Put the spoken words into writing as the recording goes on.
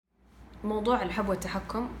موضوع الحب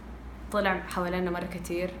والتحكم طلع حوالينا مرة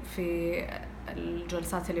كتير في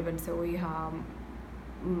الجلسات اللي بنسويها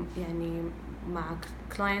يعني مع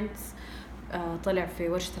كلاينتس، طلع في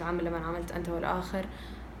ورشة العمل لما عملت أنت والآخر،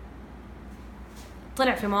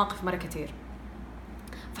 طلع في مواقف مرة كتير،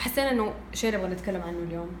 فحسينا إنه شيء نبغى نتكلم عنه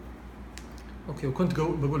اليوم. أوكي. وكنت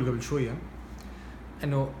بقول قبل شوية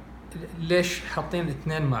إنه ليش حاطين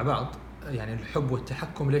الاثنين مع بعض، يعني الحب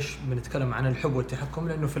والتحكم. ليش بنتكلم عن الحب والتحكم؟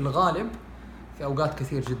 لأنه في الغالب في أوقات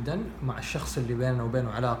كثير جدا مع الشخص اللي بيننا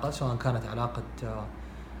وبينه علاقة، سواء كانت علاقة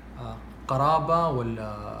قرابة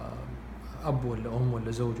ولا أب ولا أم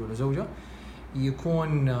ولا زوج ولا زوجة،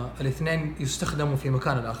 يكون الاثنين يستخدموا في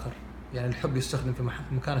مكان الآخر. يعني الحب يستخدم في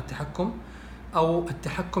مكان التحكم، أو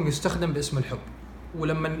التحكم يستخدم باسم الحب.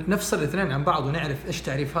 ولما نفصل الاثنين عن بعض ونعرف إيش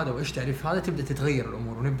تعريف هذا وإيش تعريف هذا، تبدأ تتغير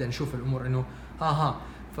الأمور ونبدأ نشوف الأمور إنه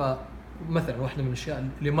فمثلا واحدة من الأشياء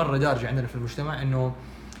اللي مرة دارجة عندنا في المجتمع إنه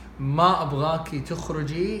ما أبغاكي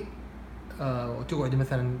تخرجي وتقعدي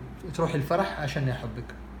مثلا تروحي الفرح عشان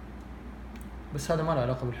أحبك، بس هذا ما له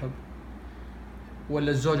علاقة بالحب.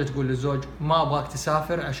 ولا الزوجة تقول للزوج ما أبغاك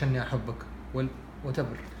تسافر عشان أحبك،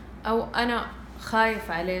 وتبر. أو أنا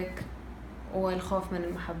خايف عليك، والخوف من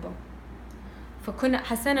المحبة. فكنا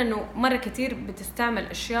حسنا إنه مرة كتير بتستعمل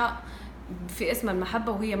أشياء في اسم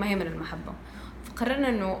المحبة وهي ما هي من المحبة. فقررنا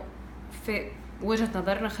إنه في وجهة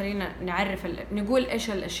نظرنا خلينا نعرف نقول إيش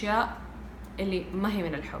الأشياء اللي ما هي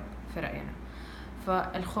من الحب في رأينا.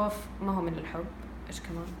 فالخوف ما هو من الحب. إيش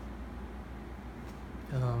كمان؟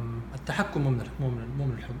 التحكم مو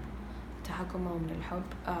من الحب. التحكم ما هو من الحب.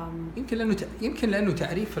 يمكن لأنه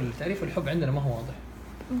تعريف الحب عندنا ما هو واضح.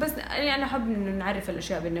 بس يعني أحب إنه نعرف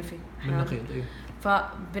الأشياء بالنفي، بالنقيض. إيه.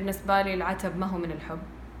 فبالنسبة لي العتب ما هو من الحب.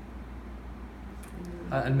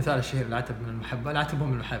 المثال الشهير العتب من المحبة. العتب هو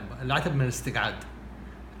من المحبة. العتب من الاستقعاد.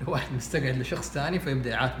 واحد مستقعد لشخص تاني فيبدأ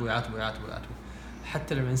يعاتبه.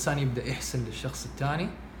 حتى لما الإنسان يبدأ يحسن للشخص التاني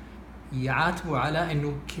يعاتبه على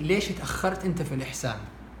إنه ليش تأخرت أنت في الإحسان.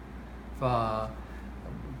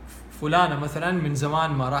 فلانة مثلا من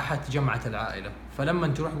زمان ما راحت جمعة العائلة، فلما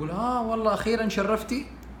تروح تقول والله أخيرا شرفتي.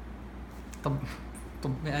 طب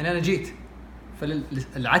يعني أنا جيت.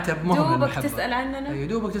 فالعتب ما هو من المحبة. دوبك تسأل عننا. أيوة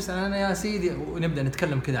دوبك تسأل عننا يا سيدي، ونبدأ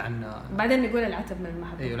نتكلم كده عن بعدين نقول العتب من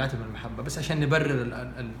المحبة. أيوة العتب من المحبة، بس عشان نبرر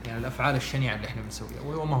يعني الأفعال الشنيعة اللي إحنا بنسويها،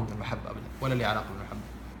 وهو ما هو من المحبة أبدا ولا لي علاقة بالمحبة.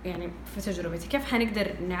 يعني في تجربتي كيف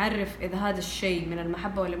حنقدر نعرف إذا هذا الشيء من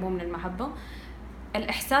المحبة ولا مو من المحبة؟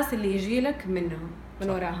 الإحساس اللي يجي لك منه من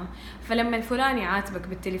وراها. فلما الفلان يعاتبك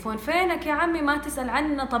بالتليفون، فينك يا عمي ما تسأل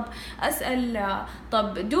عنا؟ طب أسأل،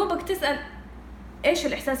 طب دوبك تسأل. إيش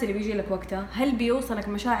الإحساس اللي بيجي لك وقتها؟ هل بيوصلك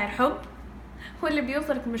مشاعر حب ولا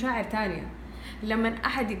بيوصلك مشاعر تانية؟ لما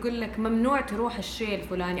أحد يقول لك ممنوع تروح الشيء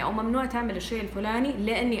الفلاني أو ممنوع تعمل الشيء الفلاني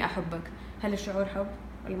لأني أحبك، هل الشعور حب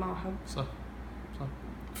ولا ما هو حب؟ صح.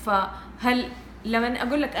 فهل لما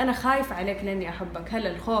أقول لك أنا خايف عليك لأني أحبك، هل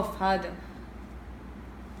الخوف هذا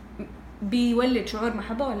بيولد شعور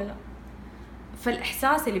محبة ولا لا؟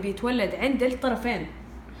 فالإحساس اللي بيتولد عند الطرفين،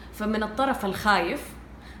 فمن الطرف الخايف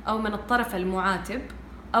أو من الطرف المعاتب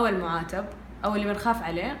أو المعاتب أو اللي بنخاف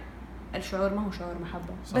عليه، الشعور ما هو شعور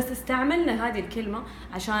محبة. صح. بس استعملنا هذه الكلمة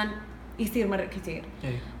عشان يصير مرة كتير.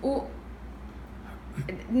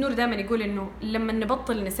 نور دائما يقول إنه لما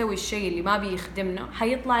نبطل نسوي الشيء اللي ما بيخدمنا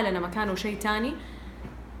حيطلع لنا مكانه شيء تاني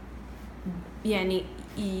يعني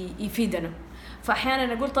يفيدنا.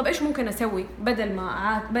 فأحيانا أقول طب إيش ممكن أسوي بدل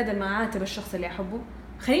ما أعاتب الشخص اللي أحبه؟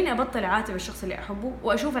 خليني أبطل أعاتب الشخص اللي أحبه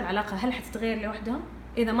وأشوف العلاقة هل حتتغير لوحدها.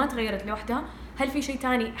 إذا ما تغيرت لوحدها، هل في شيء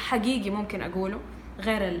تاني حقيقي ممكن أقوله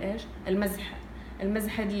غير الإيش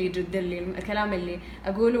المزح اللي جد لي الكلام اللي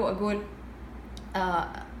أقوله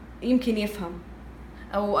يمكن يفهم،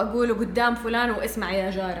 أو أقوله قدام فلان واسمع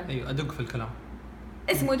يا جارة. أيوة أدق في الكلام.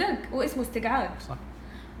 اسمه دق واسمه استقعاد. صح.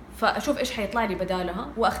 فأشوف إيش حيطلع لي بدالها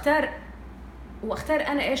وأختار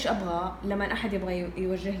أنا إيش أبغى. لما أحد يبغى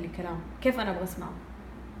يوجه لي كلام كيف أنا أبغى أسمعه؟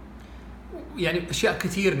 يعني أشياء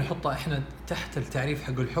كثير نحطها إحنا تحت التعريف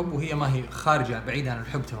حق الحب، وهي ما هي خارجة بعيدة عن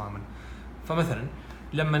الحب تماما. فمثلا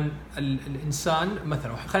لما الإنسان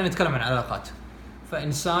مثلا خلينا نتكلم عن علاقات،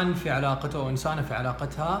 فإنسان في علاقته أو إنسانة في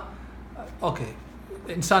علاقتها، أوكي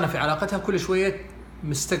إنسانة في علاقتها كل شوية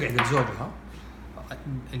مستقعدة زوجها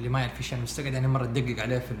اللي ما يعرف شيء مستقعد، يعني مرة تدقق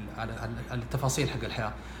عليه على التفاصيل حق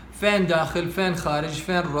الحياة، فين داخل فين خارج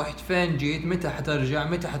فين رحت فين جيت متى حترجع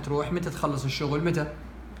متى حتروح متى تخلص الشغل متى.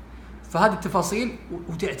 فهذه التفاصيل،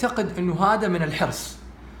 وتعتقد إنه هذا من الحرص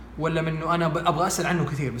ولا منه أنا أبغى أسأل عنه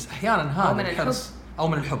كثير. بس أحيانا هذا الحرص أو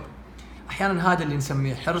من الحب. أحيانا هذا اللي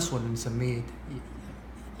نسميه حرص ولا نسميه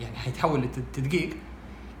يعني حيتحول لتدقيق،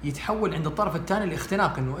 يتحول عند الطرف الثاني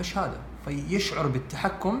لاختناق إنه إيش هذا، فيشعر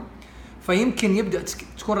بالتحكم فيمكن يبدا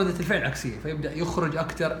تكون رده الفعل عكسيه، فيبدا يخرج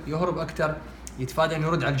اكثر، يهرب اكثر، يتفادى انه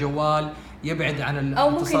يرد على الجوال، يبعد عن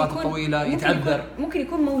الاتصالات الطويله، يتعذر. ممكن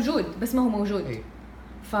يكون موجود بس ما هو موجود. أي.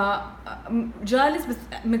 فجالس بس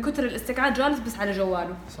من كتر الاستقعاد جالس بس على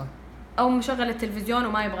جواله، صح، او مشغل التلفزيون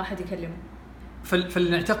وما يبغى احد يكلمه.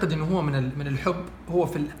 فلنعتقد انه هو من الحب هو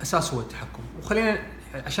في الاساس هو التحكم. وخلينا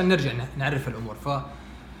عشان نرجع نعرف الامور،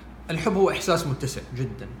 فالحب هو احساس متسع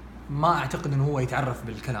جدا، ما اعتقد انه هو يتعرف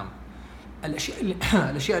بالكلام.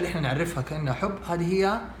 الاشياء اللي احنا نعرفها كانها حب هذه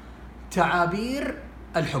هي تعابير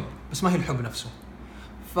الحب، بس ما هي الحب نفسه.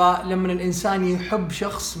 فلما الانسان يحب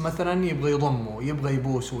شخص مثلا يبغى يضمه، يبغى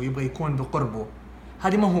يبوسه، يبغى يكون بقربه،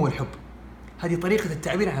 هذه ما هو الحب، هذه طريقه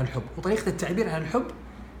التعبير عن الحب. وطريقه التعبير عن الحب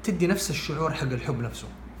تدي نفس الشعور حق الحب نفسه.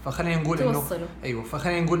 فخلينا نقول انه ايوه،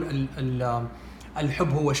 فخلينا نقول الحب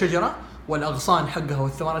هو شجره والاغصان حقها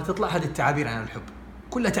والثمار اللي تطلع، هذه التعابير عن الحب،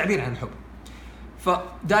 كلها تعبير عن الحب.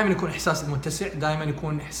 فدائما يكون احساس متسع، دائما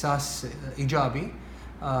يكون احساس ايجابي،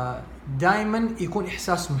 دائما يكون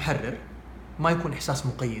احساس محرر، ما يكون احساس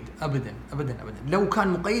مقيد ابدا ابدا ابدا. لو كان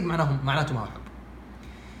مقيد معناته ما هو حب.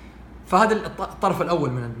 فهذا الطرف الاول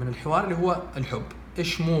من الحوار اللي هو الحب.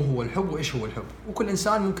 ايش مو هو الحب وايش هو الحب؟ وكل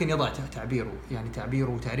انسان ممكن يضع تعبيره، يعني تعبيره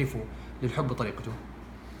وتعريفه للحب بطريقته.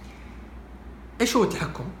 ايش هو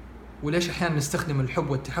التحكم؟ وليش احيانا نستخدم الحب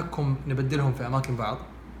والتحكم نبدلهم في اماكن بعض؟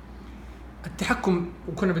 التحكم،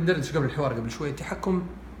 وكنا بندرس قبل الحوار قبل شوي، التحكم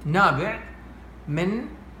نابع من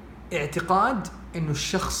اعتقاد انه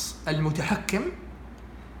الشخص المتحكم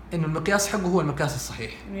انه المقياس حقه هو المقياس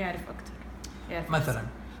الصحيح، انه يعرف اكثر. مثلا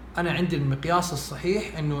انا عندي المقياس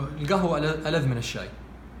الصحيح انه القهوه ألذ من الشاي،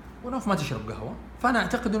 ونوف ما تشرب قهوه، فانا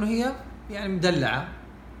اعتقد انه هي يعني مدلعه،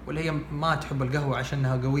 ولا هي ما تحب القهوه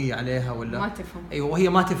عشانها قويه عليها، ولا ما تفهم. ايوه، وهي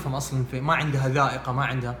ما تفهم اصلا، في ما عندها ذائقه، ما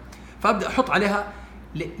عندها، فابدا احط عليها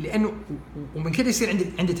لانه، ومن كده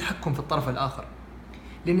يصير عندي تحكم في الطرف الاخر،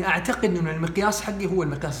 لاني اعتقد انه المقياس حقي هو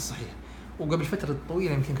المقياس الصحيح. وقبل فتره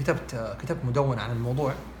طويله يمكن كتبت مدونه عن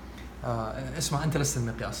الموضوع، اسمه انت لست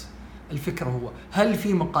المقياس. الفكره هو هل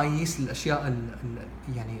في مقاييس للاشياء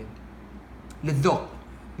يعني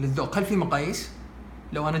للذوق، هل في مقاييس؟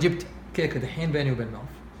 لو انا جبت كيكه دحين بيني وبين نوف،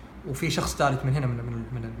 وفي شخص ثالث من هنا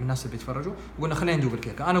من الناس اللي بيتفرجوا، وقلنا خلينا ندوق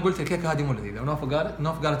الكيكه، انا قلت الكيكه هذه مو لذيذه، ونوف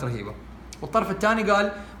قالت رهيبه، والطرف الثاني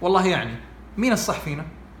قال والله، يعني مين الصح فينا؟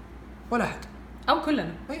 ولا احد، او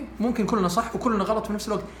كلنا. ايوه، ممكن كلنا صح وكلنا غلط في نفس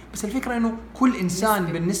الوقت، بس الفكره انه كل انسان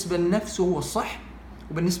بالنسبه لنفسه هو الصح،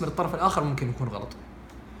 وبالنسبه للطرف الاخر ممكن يكون غلط.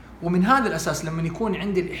 ومن هذا الاساس لما يكون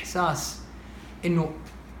عندي الاحساس انه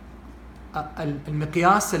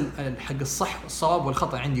المقياس حق الصح والصواب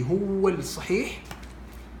والخطا عندي هو الصحيح،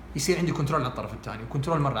 يصير عندي كنترول على الطرف الثاني،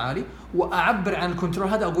 وكنترول مره عالي، واعبر عن الكنترول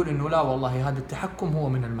هذا، اقول انه لا والله هذا التحكم هو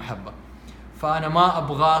من المحبه، فانا ما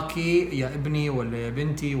ابغاكي يا ابني ولا يا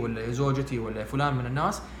بنتي ولا يا زوجتي ولا يا فلان من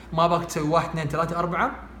الناس، ما ابغاك تسوي 1 2 3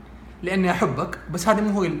 4 لاني احبك، بس هذا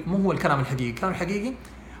مو هو الكلام الحقيقي. الكلام الحقيقي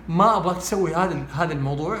ما ابغاك تسوي هذا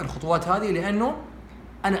الموضوع، الخطوات هذه، لانه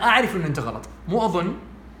انا اعرف انه انت غلط،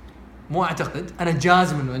 مو اعتقد، انا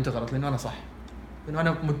جازم انه انت غلط، لانه انا صح، لانه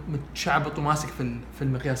انا متشعبط وماسك في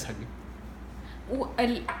المقياس حقي.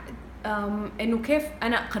 انه كيف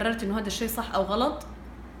انا قررت انه هذا الشيء صح او غلط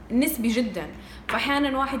نسبي جدا.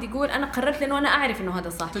 فاحيانا واحد يقول انا قررت لانه انا اعرف انه هذا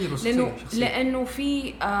صح، لانه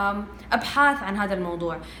في ابحاث عن هذا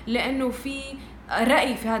الموضوع، لانه في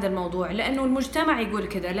راي في هذا الموضوع، لانه المجتمع يقول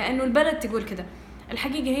كذا، لانه البلد تقول كذا.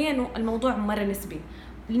 الحقيقه هي انه الموضوع مره نسبي.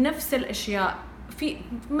 نفس الاشياء في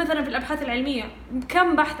مثلا في الابحاث العلميه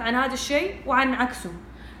كم بحث عن هذا الشيء وعن عكسه،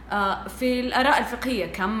 في الاراء الفقهيه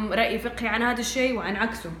كم راي فقهي عن هذا الشيء وعن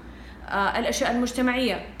عكسه، الاشياء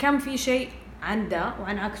المجتمعيه كم في شيء عن ده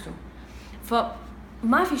وعن عكسه.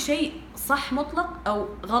 فما في شيء صح مطلق او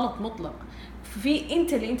غلط مطلق، في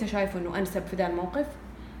انت اللي انت شايفه انه انسب في ذا الموقف.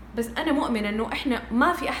 بس انا مؤمنه انه احنا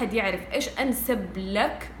ما في احد يعرف ايش انسب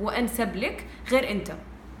لك وانسب لك غير انت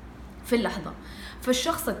في اللحظه.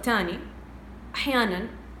 فالشخص الثاني احيانا،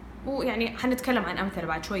 ويعني حنتكلم عن امثله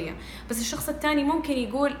بعد شويه، بس الشخص الثاني ممكن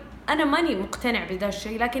يقول انا ماني مقتنع بهذا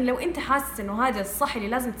الشيء، لكن لو انت حاسس انه هذا الصح اللي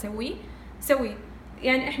لازم تسويه سويه.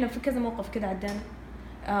 يعني احنا في كذا موقف كذا عدانا،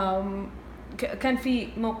 كان في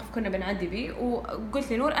موقف كنا بنعدي بيه،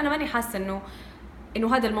 وقلت لنور انا ماني حاسه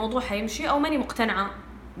انه هذا الموضوع حيمشي، او ماني مقتنعه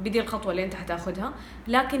بدي الخطوه اللي انت حتاخذها،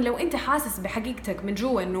 لكن لو انت حاسس بحقيقتك من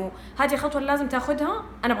جوا انه هذه الخطوه اللي لازم تاخذها،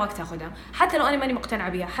 انا ابغاك تاخذها، حتى لو انا ماني مقتنعه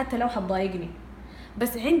بيها، حتى لو حتضايقني،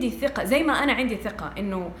 بس عندي ثقه. زي ما انا عندي ثقه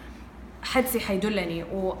انه حدسي حيدلني،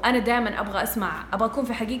 وانا دائما ابغى اسمع، ابغى اكون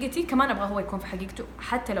في حقيقتي، كمان ابغى هو يكون في حقيقته،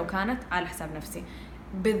 حتى لو كانت على حساب نفسي،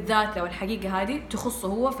 بالذات لو الحقيقه هذه تخصه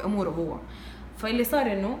هو في اموره هو. فاللي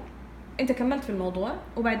صار انه انت كملت في الموضوع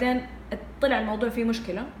وبعدين طلع الموضوع فيه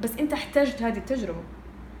مشكله، بس انت احتجت هذه التجربه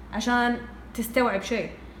عشان تستوعب شيء،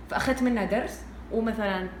 فاخذت منها درس،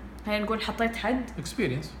 ومثلا هي نقول حطيت حد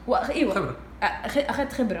اكسبيرينس ايوه خبره،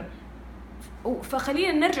 اخذت خبره.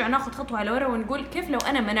 فخلينا نرجع ناخذ خطوه على ورا ونقول كيف لو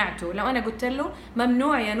انا منعته، لو انا قلت له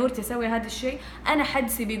ممنوع يا نور تسوي هذا الشيء، انا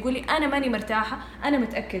حدسي بيقول لي انا ماني مرتاحه، انا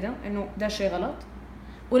متاكده انه ده الشيء غلط،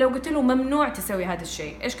 ولو قلت له ممنوع تسوي هذا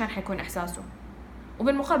الشيء ايش كان حيكون احساسه؟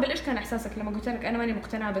 وبالمقابل ايش كان احساسك لما قلت لك انا ماني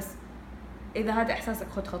مقتنعه، بس اذا هذا احساسك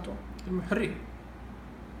خذ خطوه؟ الحريه،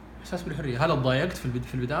 احساس بالحريه. هل تضايقت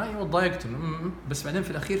في البدايه؟ وتضايقت بس بعدين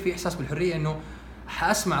في الاخير في احساس بالحريه، انه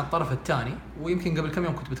حاسمع الطرف الثاني. ويمكن قبل كم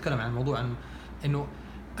يوم كنت بتكلم عن الموضوع، عن انه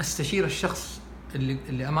استشير الشخص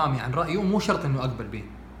اللي امامي عن رايه، مو شرط انه اقبل به،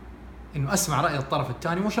 انه اسمع راي الطرف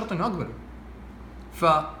الثاني مو شرط انه اقبله.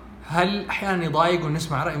 فهل احيانا يضايق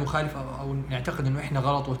ونسمع راي مخالف او نعتقد انه احنا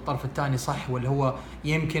غلط والطرف الثاني صح، ولا هو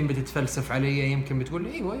يمكن بتتفلسف علي، يمكن بتقول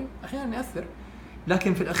لي ايوه احيانا ياثر.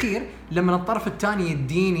 لكن في الاخير لما الطرف الثاني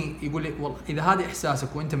يديني يقول لي والله اذا هذا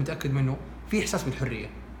احساسك وانت متاكد منه، في احساس بالحريه.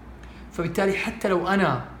 فبالتالي حتى لو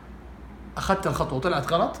انا اخذت الخطوه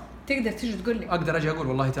وطلعت غلط، تقدر تيجي تقول لي، اقدر اجي اقول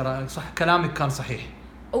والله ترى صح كلامك كان صحيح.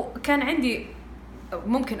 وكان عندي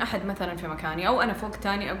ممكن احد مثلا في مكاني او انا فوق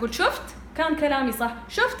تاني اقول شفت كان كلامي صح،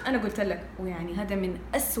 شفت انا قلت لك. ويعني هذا من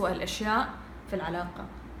أسوأ الاشياء في العلاقه.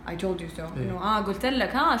 I told you so. انه قلت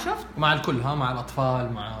لك شفت. مع الكل، مع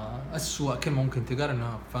الاطفال، مع أسوأ كلمه ممكن تقال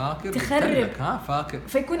انها فاكر تخرب. فاكر.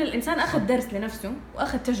 فيكون الانسان اخذ درس لنفسه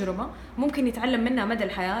واخذ تجربه ممكن يتعلم منها مدى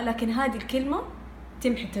الحياه، لكن هذه الكلمه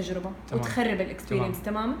تمحي التجربه وتخرب الاكسبيرينس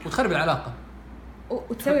تماما، وتخرب العلاقه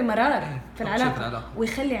وتسوي مرار في العلاقة.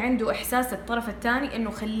 ويخلي عنده إحساس الطرف الثاني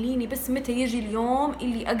إنه خليني بس متى يجي اليوم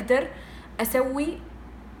اللي أقدر أسوي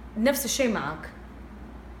نفس الشيء معك.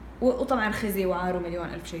 وطبعا خزي وعار ومليون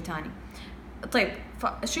ألف شيء تاني. طيب،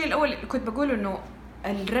 فالشيء الأول كنت بقوله إنه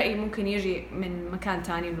الرأي ممكن يجي من مكان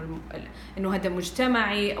تاني، إنه هذا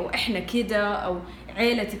مجتمعي أو إحنا كده أو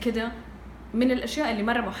عيلتي كده. من الأشياء اللي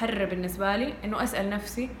مرة محررة بالنسبة لي إنه أسأل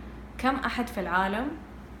نفسي كم أحد في العالم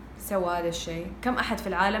سوى هذا الشيء، كم أحد في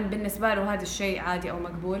العالم بالنسبة له هذا الشيء عادي أو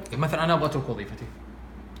مقبول. مثلا أنا أبغى أترك وظيفتي،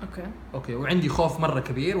 أوكي وعندي خوف مرة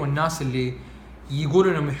كبير، والناس اللي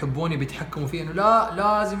يقولوا إنهم يحبوني بيتحكموا فيه إنه لا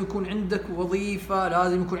لازم يكون عندك وظيفة،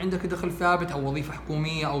 لازم يكون عندك دخل ثابت أو وظيفة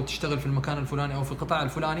حكومية أو تشتغل في المكان الفلاني أو في القطاع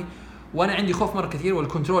الفلاني. وأنا عندي خوف مرة كثير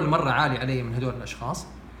والكنترول مرة عالي علي من هدول الأشخاص.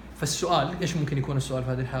 فالسؤال إيش ممكن يكون السؤال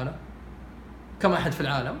في هذه الحالة؟ كم أحد في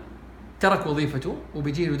العالم ترك وظيفته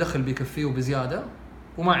وبيجي له دخل بيكفيه وبزيادة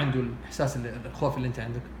وما عنده الإحساس الخوف اللي أنت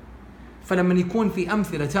عندك؟ فلما يكون في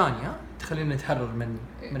أمثلة تانية تخلينا نتحرر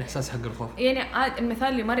من إحساس حق الخوف. يعني المثال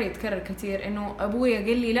اللي مرة يتكرر كثير إنه أبويا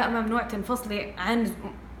قال لي لا ممنوع تنفصلي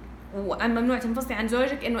ممنوع تنفصلي عن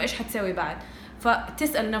زوجك، إنه إيش حتسوي بعد؟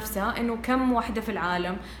 فتسأل نفسها إنه كم واحدة في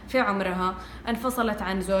العالم في عمرها انفصلت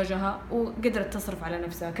عن زوجها وقدرت تصرف على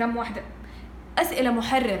نفسها؟ كم واحدة؟ أسئلة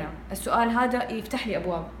محررة. السؤال هذا يفتح لي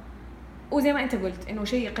أبواب، وزي ما أنت قلت إنه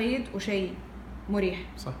شيء يقيد وشيء مريح.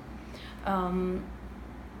 صح.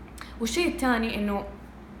 والشيء الثاني إنه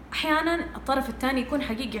أحياناً الطرف الثاني يكون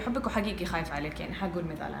حقيقي يحبك وحقيقي خايف عليك. يعني حقول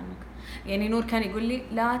مثال عنك، يعني نور كان يقول لي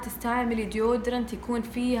لا تستعملي ديودرنت يكون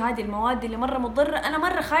فيه هذه المواد اللي مرة مضرة، أنا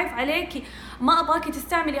مرة خايف عليكي، ما أبغاكي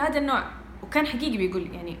تستعملي هذا النوع. وكان حقيقي بيقول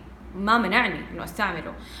لي، يعني ما منعني إنه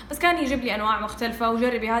أستعمله، بس كان يجيب لي أنواع مختلفة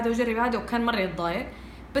وجربي هذا وجربي هذا، وكان مرة يتضايق.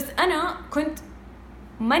 بس أنا كنت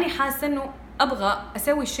ماني حاسة إنه أبغى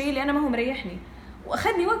أسوي الشيء اللي أنا ما هو مريحني،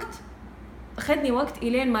 أخذني وقت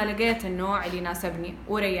إلين ما لقيت النوع اللي يناسبني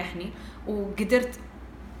وريحني، وقدرت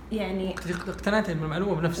يعني اقتنعت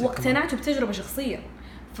بالمعلومة بنفسك، واقتنعت بتجربة شخصية.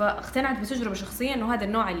 فاقتنعت بتجربة شخصية إنه هذا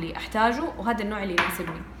النوع اللي أحتاجه وهذا النوع اللي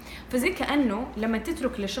يناسبني. فزي كأنه لما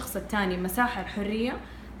تترك للشخص الثاني مساحة الحرية،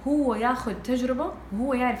 هو ياخذ تجربة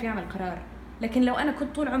وهو يعرف يعمل قرار. لكن لو أنا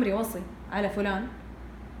كنت طول عمري وصي على فلان،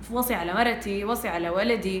 وصي على مرتي، وصي على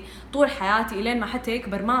ولدي طول حياتي إلين ما حتى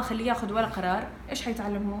يكبر ما أخليه ياخذ ولا قرار، إيش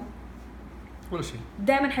حيتعلم هو؟ ولا شيء.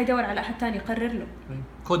 دائما حيدور على أحد تاني يقرر له.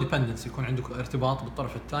 كوديبندنس، يكون عندك ارتباط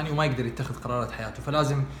بالطرف الثاني وما يقدر يتخذ قرارات حياته،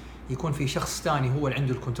 فلازم يكون في شخص ثاني هو اللي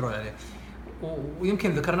عنده الكنترول عليه.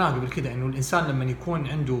 ويمكن ذكرناه قبل كده إنه الإنسان لما يكون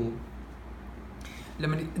عنده،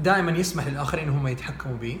 لما دائما يسمح للآخرين هم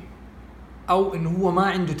يتحكموا به، أو إنه هو ما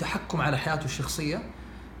عنده تحكم على حياته الشخصية.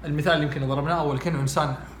 المثال اللي يمكن ضربناه أول كأنه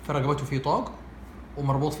إنسان في رقبته فيه طوق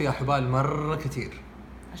ومربوط فيها حبال مرة كتير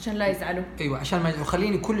عشان لا يزعلوا. ايوه عشان ما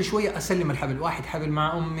يخليني كل شويه اسلم الحبل، واحد حبل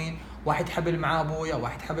مع امي، واحد حبل مع ابويا،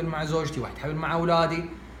 واحد حبل مع زوجتي، واحد حبل مع اولادي،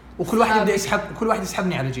 وكل واحد يبدا يسحب، كل واحد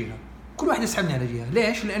يسحبني على جهه، كل واحد يسحبني على جهه.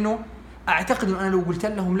 ليش؟ لانه اعتقد ان انا لو قلت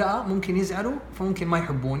لهم لا ممكن يزعلوا، فممكن ما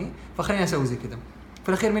يحبوني، فخليني اسوي زي كذا. في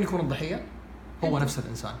الاخير مين يكون الضحيه؟ هو نفس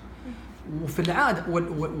الانسان. وفي العاده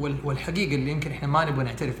والحقيقه اللي يمكن احنا ما نبغى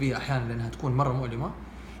نعترف بها احيانا لانها تكون مره مؤلمه،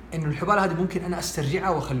 انه الحبال هذه ممكن انا استرجعها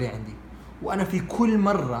واخليها عندي، وانا في كل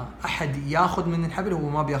مره احد ياخذ مني الحبل هو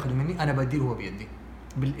ما بياخذ مني، انا بديه هو بيدي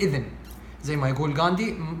بالاذن. زي ما يقول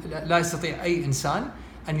غاندي، لا يستطيع اي انسان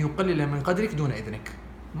ان يقلل من قدرك دون اذنك.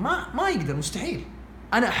 ما يقدر، مستحيل.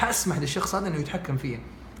 انا حاسمح للشخص هذا انه يتحكم فيه.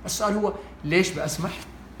 السؤال هو ليش باسمح؟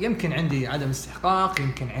 يمكن عندي عدم استحقاق،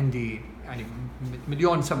 يمكن عندي يعني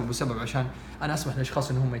مليون سبب وسبب عشان انا اسمح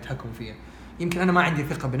للاشخاص انهم يتحكموا فيا. يمكن انا ما عندي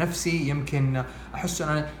ثقه بنفسي، يمكن احس ان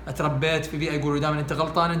انا اتربيت في بيئه يقولوا دائما انت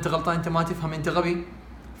غلطان انت غلطان انت ما تفهم انت غبي،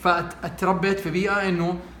 فاتربيت في بيئه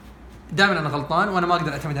انه دائما انا غلطان وانا ما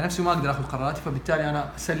اقدر اعتمد على نفسي وما اقدر اخذ قراراتي، فبالتالي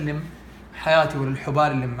انا اسلم حياتي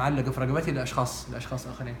والحبال اللي معلقه في رقبتي لاشخاص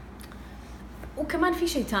اخرين. وكمان في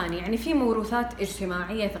شيء ثاني، يعني في موروثات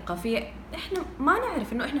اجتماعيه ثقافيه احنا ما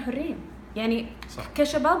نعرف انه احنا حرين، يعني صح.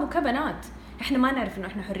 كشباب وكبنات احنا ما نعرف انه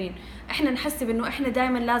احنا حرين، احنا نحسب انه احنا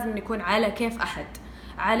دائما لازم نكون على كيف احد،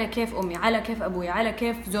 على كيف امي، على كيف ابوي، على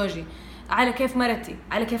كيف زوجي، على كيف مرتي،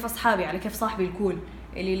 على كيف اصحابي، على كيف صاحبي الكول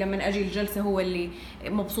اللي لما اجي الجلسه هو اللي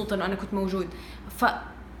مبسوط انه انا كنت موجود.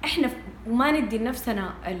 فاحنا وما ندي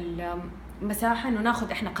لنفسنا المساحه انه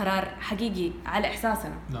ناخذ احنا قرار حقيقي على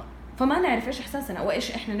احساسنا. لا. فما نعرف ايش احساسنا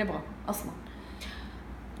وايش احنا نبغى اصلا.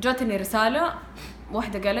 جاتني رساله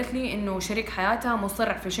واحدة قالت لي إنه شريك حياتها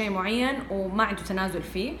مصر في شيء معين وما عنده تنازل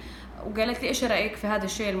فيه، وقالت لي إيش رأيك في هذا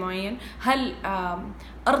الشيء المعين؟ هل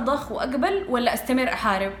أرضخ وأقبل ولا أستمر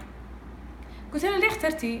أحارب؟ قلت لها ليه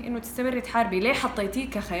اخترتي إنه تستمري تحاربي؟ ليه حطيتيه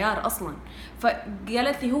كخيار أصلاً؟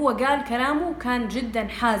 فقالت لي هو قال كلامه كان جداً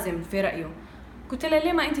حازم في رأيه. قلت لها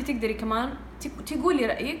ليه ما أنت تقدري كمان تقولي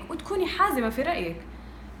رأيك وتكوني حازمة في رأيك؟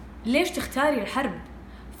 ليش تختاري الحرب؟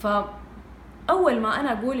 أول ما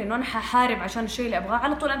أنا أقول إنه أنا ححارب عشان الشيء اللي أبغاه،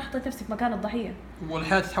 على طول أنا حطيت نفسي في مكان الضحية،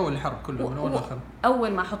 والحياة تتحول لحرب كله من أول لآخر.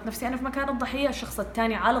 أول ما أحط نفسي أنا في مكان الضحية، الشخص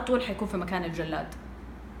الثاني على طول حيكون في مكان الجلاد،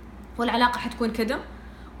 والعلاقة حتكون كده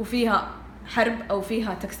وفيها حرب أو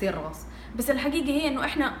فيها تكسير رأس. بس الحقيقة هي إنه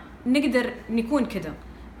إحنا نقدر نكون كده،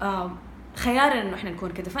 خيارنا إنه إحنا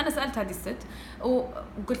نكون كده. فأنا سألت هذه الست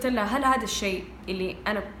وقلت لها هل هذا الشيء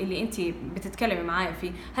اللي أنت بتتكلمي معايا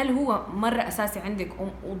فيه هل هو مرة أساسي عندك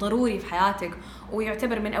وضروري في حياتك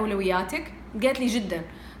ويعتبر من أولوياتك؟ قالت لي جدا.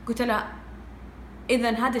 قلت لها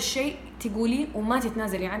إذن هذا الشيء تقولي وما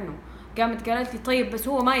تتنازلي عنه. قامت قالت لي طيب بس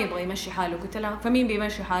هو ما يبغى يمشي حاله. قلت لها فمين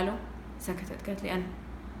بيمشي حاله؟ سكتت. قالت لي أنا.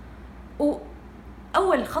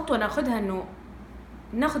 وأول خطوة ناخدها إنه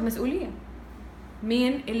ناخد مسؤولية.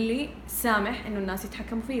 مين اللي سامح إنه الناس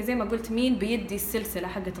يتحكموا فيه؟ زي ما قلت مين بيدي السلسلة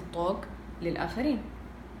حقة الطوق للآخرين؟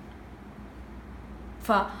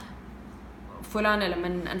 فلانة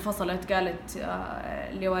لما انفصلت قالت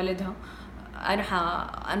لوالدها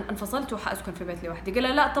أنا انفصلت وحأسكن في بيت لوحدي.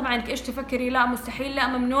 قال لا طبعا إيش تفكري؟ لا مستحيل، لا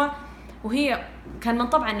ممنوع. وهي كان من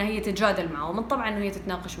طبعا إنها هي تتجادل معه ومن طبعا إنه هي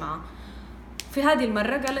تتناقش معه. في هذه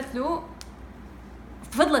المرة قالت له،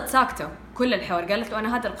 فضلت ساكتة كل الحوار، قالت له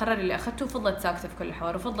أنا هذا القرار اللي أخذته، فضلت ساكتة في كل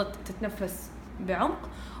الحوار وفضلت تتنفس بعمق،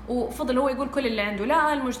 وفضل هو يقول كل اللي عنده،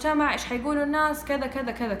 لا المجتمع إيش حيقولوا الناس كذا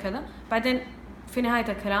كذا كذا كذا. بعدين في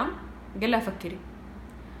نهاية الكلام قال لها فكري.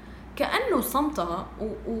 كأنه صمتها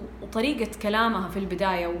وطريقة كلامها في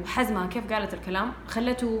البداية وحزمها كيف قالت الكلام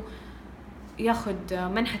خلته ياخد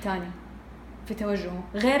منحة تانية في توجهه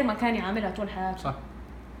غير ما كان يعاملها طول حياته. صح.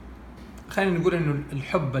 خلينا نقول إنه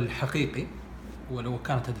الحب الحقيقي، ولو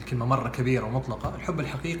كانت هذه الكلمة مرة كبيرة ومطلقة، الحب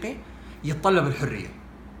الحقيقي يتطلب الحرية.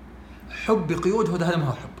 حب بقيود هذا ما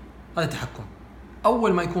هو حب، هذا تحكم.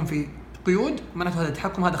 أول ما يكون في قيود معناته هذا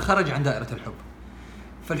التحكم، هذا خرج عن دائرة الحب.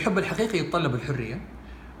 فالحب الحقيقي يتطلب الحرية.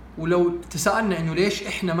 ولو تسألنا إنه ليش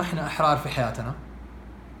إحنا ما إحنا أحرار في حياتنا،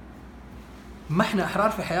 ما إحنا أحرار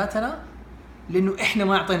في حياتنا لأنه إحنا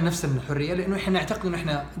ما أعطينا نفسنا الحرية، لأنه إحنا نعتقد إنه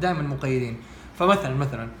إحنا دائما مقيدين.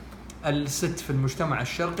 فمثلا الست في المجتمع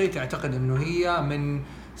الشرقي تعتقد إنه هي من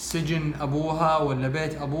سجن أبوها ولا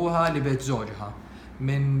بيت أبوها لبيت زوجها،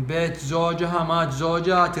 من بيت زوجها مات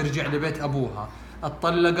زوجها ترجع لبيت أبوها،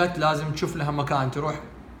 اتطلقت لازم تشوف لها مكان تروح،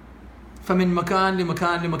 فمن مكان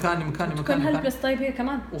لمكان لمكان لمكان لمكان. تكون هلبس. طيب هي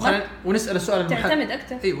كمان ونسأل السؤال المحرر، تعتمد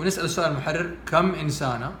أكتر. ونسأل السؤال المحرر، كم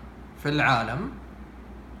إنسانة في العالم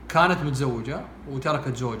كانت متزوجة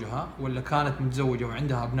وتركت زوجها، ولا كانت متزوجة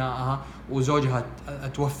وعندها أبنائها وزوجها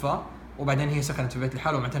توفى وبعدين هي سكنت في بيت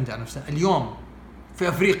الحال ومعتمدة على نفسها؟ اليوم في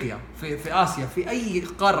أفريقيا، في آسيا، في أي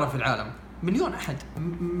قارة في العالم، مليون أحد،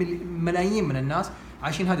 ملايين من الناس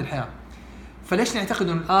عايشين هذه الحياة. فليش نعتقد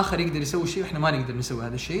إنه الآخر يقدر يسوي شيء وإحنا ما نقدر نسوي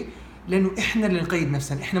هذا الشيء؟ لأنه إحنا اللي نقيد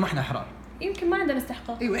نفسنا، إحنا ما إحنا أحرار. يمكن ما عندنا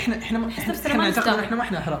استحقاق. أيوة، إحنا نعتقد إنه إحنا ما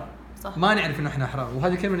إحنا أحرار. صح. ما نعرف إنه إحنا أحرار.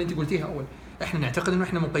 وهذه الكلمة اللي أنت قلتيها أول، احنا نعتقد انه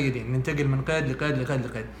احنا مقيدين، ننتقل من قيد لقيد لقيد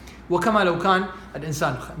لقيد. وكما لو كان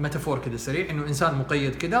الانسان ميتافور كذا سريع، انه انسان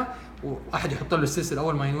مقيد كذا واحد يحط له السلسله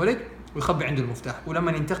اول ما ينولد ويخبي عنده المفتاح،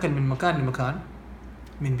 ولما ينتقل من مكان لمكان،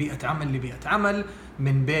 من بيئه عمل لبيئه عمل،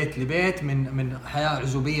 من بيت لبيت، من حياه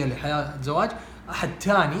عزوبيه لحياه زواج، احد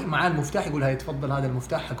ثاني معاه المفتاح يقول هاي تفضل هذا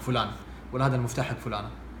المفتاح حق فلان ولا هذا المفتاح حق فلانه.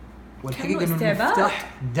 والحقيقه انه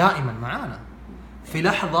المفتاح دائما معانا في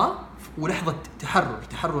لحظه ولحظه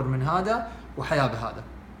تحرر من هذا وحياه بهذا.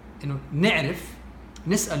 انه نعرف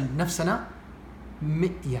نسال نفسنا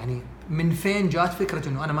يعني من فين جات فكره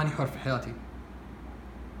انه انا ماني حر في حياتي،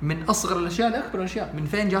 من اصغر الاشياء لاكبر الاشياء، من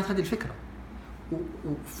فين جات هذه الفكره.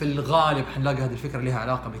 وفي الغالب حنلاقي هذه الفكره لها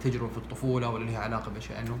علاقه بتجربه في الطفوله، ولا لها علاقه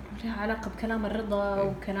بشيء انه لها علاقه بكلام الرضا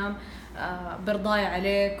وكلام برضاي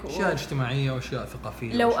عليك، اشياء اجتماعيه واشياء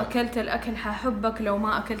ثقافيه. لو اكلت الاكل ححبك، لو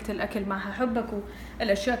ما اكلت الاكل ما ححبك.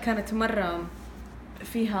 والاشياء كانت مره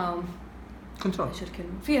فيها كنترول، ايش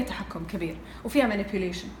الكلمه، فيها تحكم كبير وفيها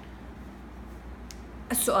مانيبيوليشن.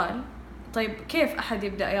 السؤال طيب كيف احد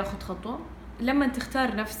يبدا ياخذ خطوه؟ لما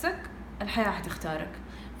تختار نفسك الحياه حتختارك.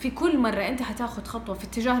 في كل مرة أنت حتاخد خطوة في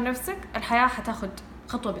اتجاه نفسك الحياة حتاخد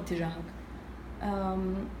خطوة باتجاهك.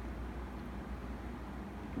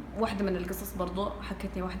 واحدة من القصص برضو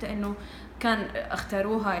حكتني واحدة إنه كان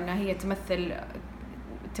اختاروها إنها هي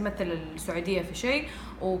تمثل السعودية في شيء،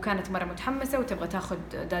 وكانت مرة متحمسة وتبغى تاخد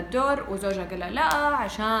ذا الدور، وزوجها قال لها لا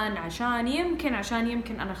عشان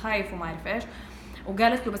يمكن أنا خايف وما أعرف إيش،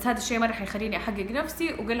 وقالت له بس هذا الشيء مرة حيخليني أحقق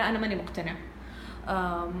نفسي، وقال لها أنا ماني مقتنع.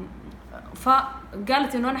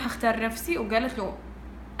 فقالت إنه أنا حختار نفسي، وقالت له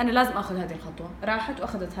أنا لازم أخذ هذه الخطوة. راحت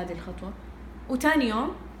وأخذت هذه الخطوة، وتاني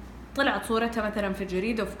يوم طلعت صورتها مثلا في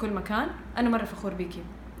الجريدة وفي كل مكان، أنا مرة فخور بيكي.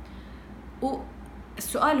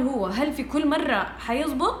 والسؤال هو هل في كل مرة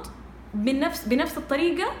حيزبط بنفس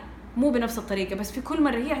الطريقة؟ مو بنفس الطريقة، بس في كل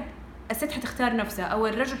مرة هي الست حتختار نفسها أو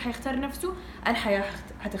الرجل حيختار نفسه، الحياة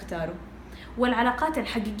حتختاره، والعلاقات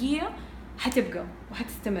الحقيقية حتبقى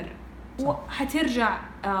وحتستمر وحترجع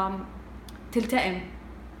تلتئم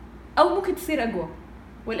أو ممكن تصير أقوى،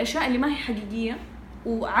 والأشياء اللي ما هي حقيقية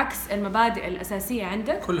وعكس المبادئ الأساسية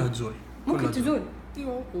عندك كلها تزول، ممكن تزول.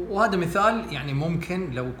 وهذا مثال يعني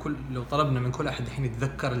ممكن لو طلبنا من كل أحد الحين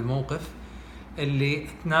يتذكر الموقف اللي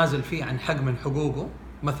تنازل فيه عن حق من حقوقه.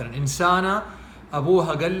 مثلا إنسانة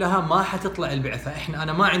أبوها قال لها ما حتطلع البعثة،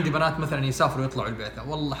 أنا ما عندي بنات مثلا يسافروا يطلعوا البعثة،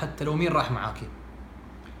 والله حتى لو مين راح معاكي.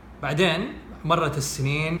 بعدين مرت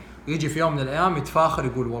السنين ويجي في يوم من الأيام يتفاخر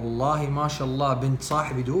يقول والله ما شاء الله بنت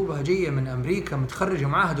صاحبي دوبها جاية من أمريكا متخرجة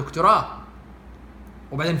معاها دكتوراه.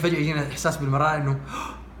 وبعدين فجأة يجينا إحساس بالمرارة إنه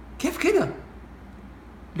كيف كده؟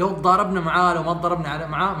 لو تضاربنا معاه لو ما تضاربنا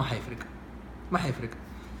معاه ما حيفرق.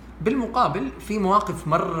 بالمقابل في مواقف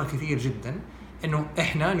مرة كثير جدا إنه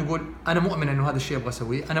إحنا نقول أنا مؤمن إنه هذا الشيء أبغى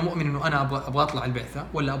أسويه، أنا مؤمن إنه أنا أبغى أطلع البعثة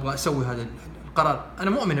ولا أبغى أسوي هذا القرار، أنا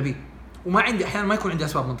مؤمن به، وما عندي أحيانا ما يكون عندي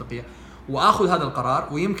أسباب منطقية، وآخذ هذا القرار.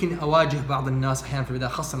 ويمكن أواجه بعض الناس أحيانا في البداية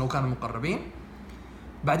خاصة لو كانوا مقربين.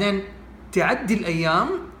 بعدين تعدي الأيام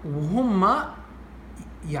وهم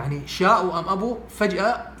يعني شاءوا أم أبوا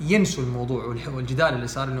فجأة ينسوا الموضوع والجدال اللي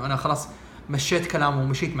صار، إنه أنا خلاص مشيت كلامه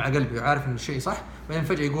ومشيت مع قلبي وعارف إنه الشيء صح. بعدين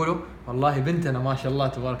فجأة يقولوا والله بنتنا ما شاء الله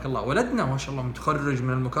تبارك الله، ولدنا ما شاء الله متخرج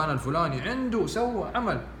من المكان الفلاني، عنده سوى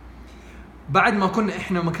عمل. بعد ما كنا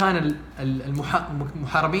إحنا مكان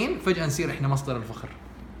المحاربين فجأة نصير إحنا مصدر الفخر.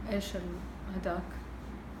 إيش هذاك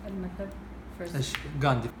المثل؟ إيش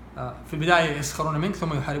غاندي في البداية يسخرون منك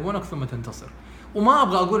ثم يحاربونك ثم تنتصر. وما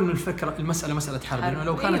أبغى أقول إنه المسألة مسألة حرب، لأنه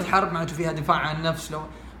لو كانت حرب معناته فيها دفاع عن النفس، لو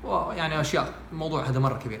يعني أشياء الموضوع هذا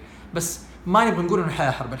مرة كبير. بس ما نبغى نقول إنه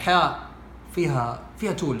الحياة حرب. الحياة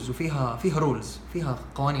فيها تولز وفيها رولز، فيها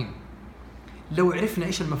قوانين. لو عرفنا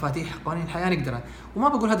إيش المفاتيح قوانين الحياة نقدر. وما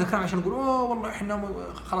بقول هذا الكلام عشان نقول والله إحنا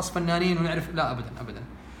خلاص فنانين ونعرف، لا أبدا.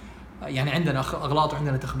 يعني عندنا أغلاط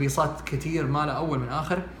وعندنا تخبيصات كتير ما له أول من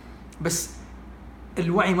آخر، بس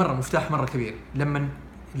الوعي مرة مفتاح مرة كبير.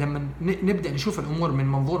 لما نبدأ نشوف الأمور من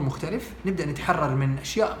منظور مختلف نبدأ نتحرر من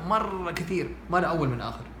أشياء مرة كثير ما له أول من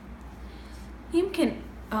آخر. يمكن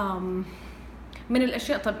من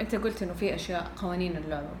الأشياء، طب أنت قلت إنه في أشياء قوانين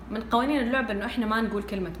اللعبة، من قوانين اللعبة إنه إحنا ما نقول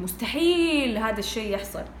كلمة مستحيل هذا الشيء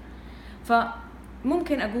يحصل.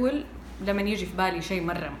 فممكن أقول لما يجي في بالي شيء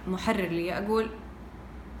مرة محرر لي أقول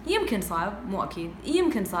يمكن صعب، مو أكيد،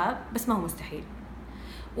 يمكن صعب بس ما هو مستحيل.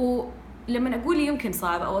 ولما أقول يمكن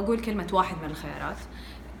صعب أو أقول كلمة واحد من الخيارات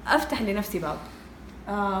أفتح لنفسي باب،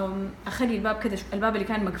 أخلي الباب كذا، الباب اللي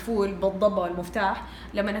كان مقفول بالضبة والمفتاح،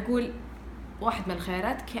 لما أقول واحد من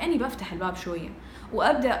الخيارات كأني بفتح الباب شوية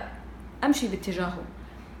وأبدأ أمشي باتجاهه.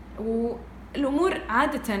 والأمور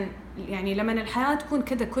عادة يعني لما الحياة تكون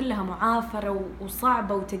كذا كلها معافرة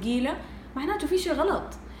وصعبة وثقيلة معناته في شيء غلط.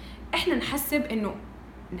 احنا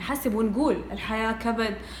نحسب ونقول الحياة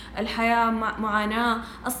كبد، الحياة معاناة،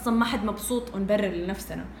 أصلا ما حد مبسوط، ونبرر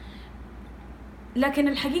لنفسنا. لكن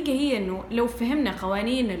الحقيقة هي إنه لو فهمنا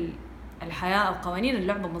قوانين الحياة أو قوانين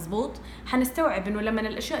اللعبة مزبوط، حنستوعب إنه لما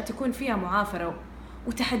الأشياء تكون فيها معافرة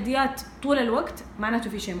وتحديات طول الوقت، معناته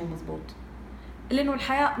في شيء مو مزبوط. لأنه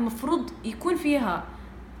الحياة مفروض يكون فيها،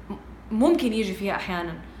 ممكن يجي فيها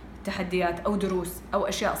أحيانا تحديات أو دروس أو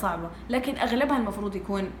أشياء صعبة، لكن أغلبها المفروض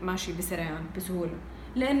يكون ماشي بسرعان بسهولة،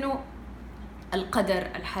 لأنه القدر،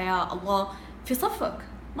 الحياة، الله في صفك،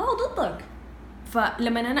 ما هو ضدك.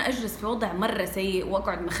 فلما أنا أجلس في وضع مرة سيء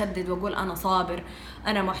وأقعد مخدد وأقول أنا صابر،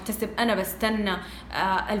 أنا محتسب، أنا بستنى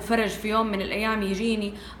الفرج في يوم من الأيام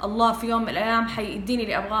يجيني، الله في يوم من الأيام حيديني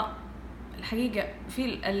اللي أبغاه. الحقيقة في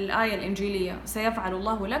الآية الإنجيلية سيفعل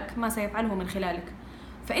الله لك ما سيفعله من خلالك.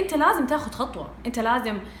 فأنت لازم تاخد خطوة، أنت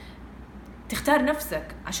لازم تختار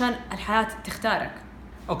نفسك عشان الحياة تختارك.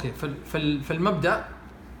 أوكي، في المبدأ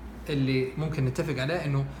اللي ممكن نتفق عليه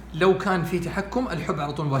إنه لو كان في تحكم الحب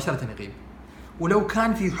على طول مباشرة يغيب، ولو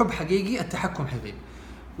كان في حب حقيقي التحكم حيغيب.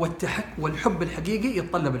 والحب الحقيقي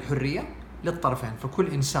يتطلب الحرية للطرفين، فكل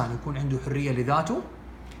إنسان يكون عنده حرية لذاته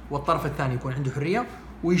والطرف الثاني يكون عنده حرية،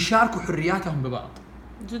 ويشاركوا حرياتهم ببعض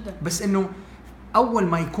جدا. بس إنه أول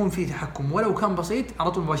ما يكون في تحكم ولو كان بسيط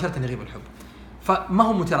على طول مباشرة يغيب الحب. فما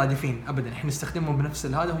هم مترادفين أبدا، إحنا نستخدمهم بنفس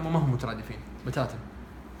هذا، هم ما هم مترادفين بتاتا.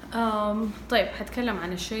 طيب حتكلم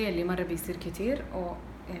عن الشيء اللي مرة بيصير كتير،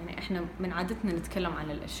 يعني إحنا من عادتنا نتكلم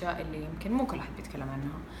عن الأشياء اللي يمكن مو كل أحد بيتكلم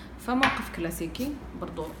عنها. فموقف كلاسيكي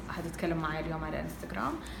برضو أحد يتكلم معي اليوم على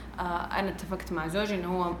الانستغرام. أنا اتفقت مع زوجي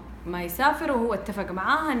إنه هو ما يسافر، وهو اتفق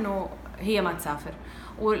معاها إنه هي ما تسافر،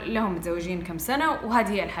 ولهم متزوجين كم سنة وهذه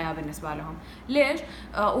هي الحياة بالنسبة لهم. ليش؟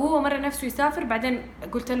 وهو مرة نفسه يسافر، بعدين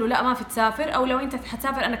قلت له لا ما في تسافر، أو لو أنت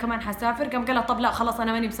حتسافر أنا كمان حسافر. قام قال طب لا خلاص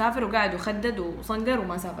أنا ماني مسافر، وقاعد وخدد وصنقر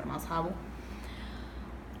وما سافر مع أصحابه.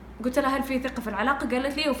 قلت لها هل في ثقة في العلاقة؟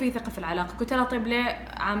 قالت لي وفي ثقة في العلاقة. قلت لها طيب ليه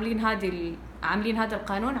عاملين هذا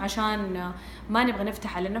القانون؟ عشان ما نبغى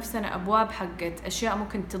نفتح على نفسنا أبواب حقت أشياء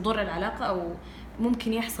ممكن تضر العلاقة أو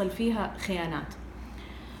ممكن يحصل فيها خيانات.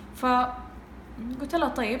 فقلت لها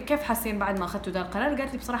طيب كيف حاسين بعد ما أخذتوا ذا القرار؟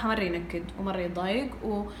 قالت لي بصراحة مرة ينكد ومرة يضايق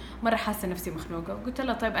ومرة حاسة نفسي مخنوقة. قلت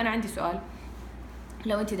لها طيب أنا عندي سؤال،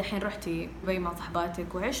 لو انت دحين رحتي بي مع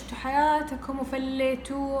صحباتك وعشتوا حياتكم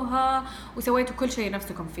وفليتوها وسويتوا كل شيء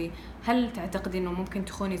نفسكم فيه، هل تعتقدي انه ممكن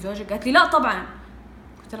تخوني زوجك؟ قالت لي لا طبعا.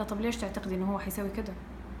 قلت لها طب ليش تعتقدي انه هو حيسوي كده؟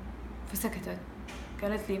 فسكتت.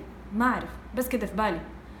 قالت لي ما اعرف بس كده في بالي.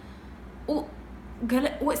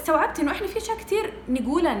 واستوعبت انه احنا في اشياء كتير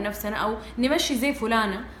نقولها لنفسنا او نمشي زي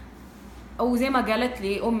فلانه او زي ما قالت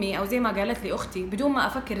لي امي او زي ما قالت لي اختي بدون ما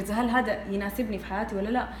افكر اذا هل هذا يناسبني في حياتي ولا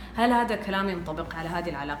لا، هل هذا كلام ينطبق على هذه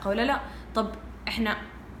العلاقه ولا لا. طب احنا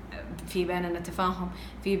في بيننا تفاهم،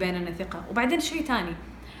 في بيننا ثقه. وبعدين شيء تاني،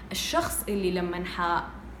 الشخص اللي لما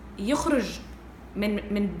يخرج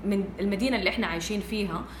من المدينه اللي احنا عايشين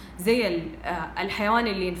فيها، زي الحيوان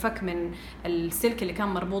اللي ينفك من السلك اللي كان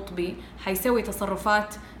مربوط به، حيسوي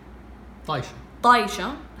تصرفات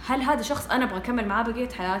طايشه. هل هذا شخص انا ابغى اكمل معاه بقيه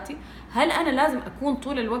حياتي؟ هل انا لازم اكون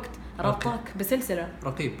طول الوقت ربطاك بسلسله،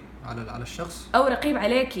 رقيب على الشخص، او رقيب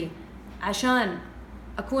عليكي عشان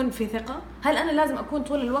اكون في ثقه؟ هل انا لازم اكون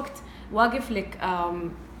طول الوقت واقف لك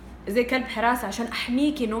زي كلب حراسه عشان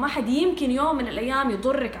احميكي انه ما حد يمكن يوم من الايام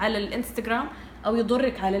يضرك على الانستغرام او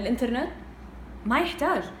يضرك على الانترنت؟ ما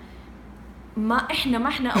يحتاج. ما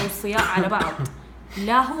احنا اوصياء على بعض،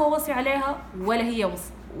 لا هو وصي عليها ولا هي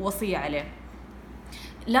وصيه عليه.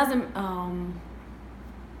 لازم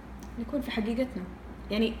نكون في حقيقتنا،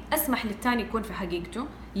 يعني اسمح للتاني يكون في حقيقته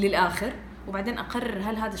للاخر، وبعدين اقرر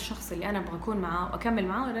هل هذا الشخص اللي انا ابغى اكون معاه واكمل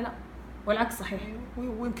معاه ولا لا، والعكس صحيح.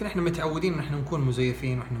 ويمكن احنا متعودين ان احنا نكون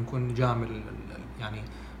مزيفين واحنا نكون نجامل يعني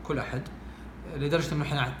كل احد، لدرجه انه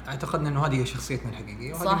احنا اعتقدنا انه هذه هي شخصيتنا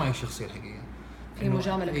الحقيقيه، وهذه ما هي الشخصيه الحقيقيه. في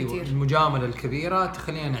مجامله كثير. المجامله الكبيره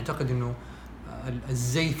تخلينا نعتقد انه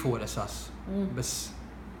الزيف هو الاساس. بس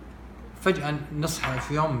فجأة نصحى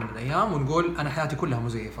في يوم من الأيام ونقول أنا حياتي كلها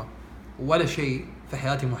مزيفة، ولا شيء في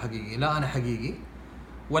حياتي مو حقيقي، لا أنا حقيقي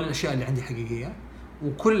ولا الأشياء اللي عندي حقيقية،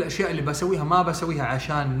 وكل الأشياء اللي بسويها ما بسويها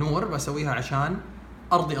عشان نور، بسويها عشان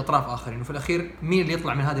أرضي أطراف آخرين. وفي الأخير مين اللي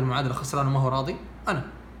يطلع من هذه المعادلة خسران وما هو راضي؟ أنا،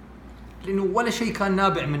 لأنه ولا شيء كان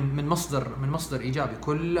نابع من مصدر إيجابي،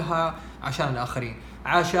 كلها عشان الآخرين،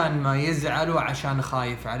 عشان ما يزعلوا، عشان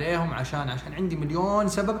خايف عليهم، عشان عندي مليون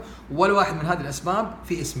سبب، ولا واحد من هذه الأسباب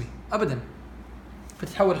في اسمي أبدا.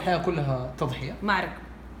 فتتحول الحياة كلها تضحية، معركة،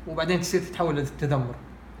 وبعدين تصير تتحول للتذمر.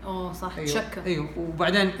 صح. أيوه.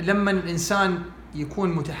 وبعدين لما الإنسان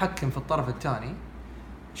يكون متحكم في الطرف الثاني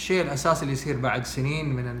الشيء الاساسي اللي يصير بعد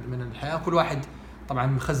سنين من الحياه، كل واحد طبعا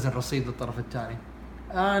مخزن رصيد للطرف الثاني.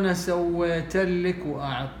 انا سويت لك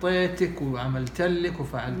واعطيتك وعملت لك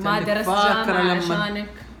وفعلت ما لك، درست فاكره جامعة لما عشانك،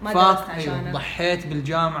 ما درست أيوه عشانك. ضحيت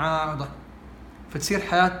بالجامعه فتصير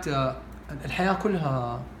حياه الحياه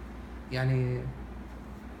كلها يعني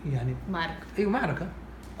معركة. ايوه معركه،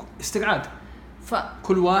 استقعاد. ف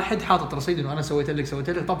كل واحد حاطط رصيد انه انا سويت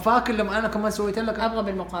لك، طب فاكر لما انا كمان سويت لك؟ ابغى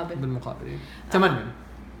بالمقابل. إيه. تمنن.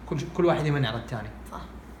 كل واحد يمنع على الثاني. صح.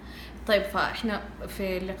 طيب فاحنا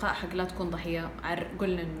في اللقاء حق لا تكون ضحية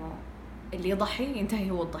قلنا انه اللي يضحي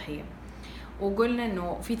ينتهي هو الضحية، وقلنا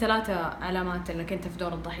انه في 3 علامات انك انت في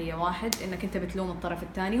دور الضحية. 1 انك انت بتلوم الطرف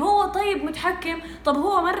الثاني، هو طيب متحكم، طب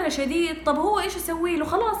هو مرة شديد، طب هو ايش اسوي له،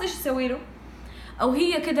 خلاص ايش اسوي له، او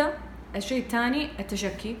هي كده. الشيء الثاني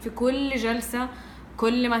التشكي في كل جلسة،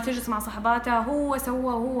 كل ما تجلس مع صحباتها هو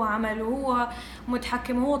سوى، هو عمل، وهو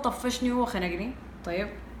متحكم، هو طفشني، هو خنقني. طيب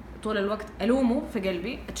طول الوقت ألومه في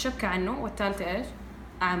قلبي، أتشكى عنه. والثالثة إيش؟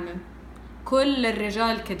 أعمم. كل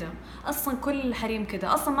الرجال كده أصلا، كل الحريم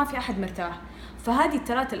كده أصلا، ما في أحد مرتاح. فهذه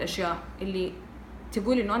ال3 الأشياء اللي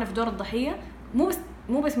تقول إنه أنا في دور الضحية،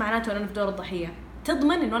 مو بس معناته أنا في دور الضحية،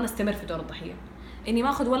 تضمن إنه أنا استمر في دور الضحية، إني ما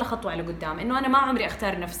أخذ ولا خطوة على قدام، إنه أنا ما عمري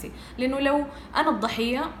أختار نفسي. لأنه لو أنا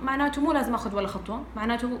الضحية معناته مو لازم أخذ ولا خطوة،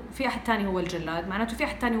 معناته في أحد تاني هو الجلاد، معناته في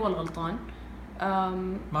أحد تاني هو الغلطان.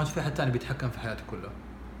 ما في أحد تاني بيتحكم في حياتك كلها،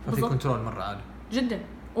 ففي كنترول مرة عالي جدا.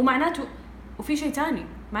 ومعناته وفي شيء تاني،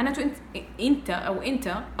 معناته انت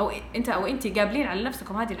قابلين على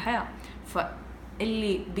نفسكم هذه الحياة.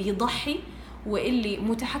 فاللي بيضحي واللي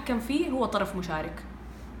متحكم فيه هو طرف مشارك،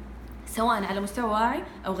 سواء على مستوى واعي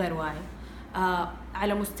أو غير واعي،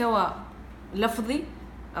 على مستوى لفظي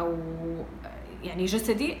أو يعني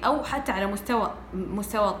جسدي، أو حتى على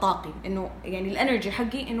مستوى طاقي، إنه يعني الانرجي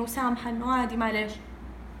حقي إنه سامحة، إنه عادي معليش.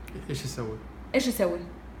 إيش أسوي؟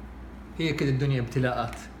 هي كده الدنيا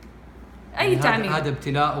ابتلاءات. أي يعني تعميم. هذا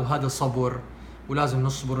ابتلاء وهذا صبر، ولازم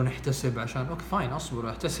نصبر ونحتسب عشان اوكي فاين اصبر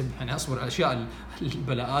واحتسب، يعني اصبر على الاشياء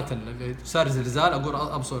البلاءات اللي صار زلزال اقول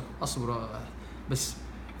اصبر. بس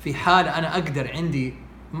في حالة انا اقدر عندي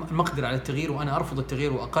مقدرة على التغيير وانا ارفض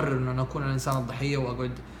التغيير واقرر انه انا اكون الانسان الضحية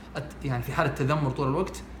واقعد يعني في حالة تذمر طول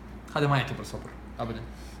الوقت، هذا ما يعتبر صبر ابدا.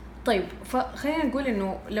 طيب فخلينا نقول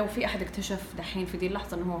انه لو في احد اكتشف دحين في دي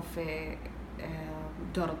اللحظة انه هو في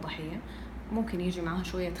دور الضحية، ممكن يجي معها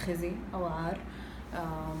شوية خزي او عار،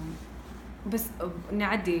 بس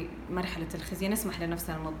نعدي مرحلة الخزي، نسمح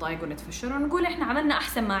لنفسنا نتضايق ونتفشر ونقول احنا عملنا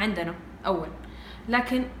احسن ما عندنا اول،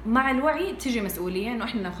 لكن مع الوعي تجي مسؤولية انه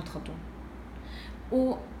احنا ناخذ خطوة.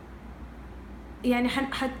 و يعني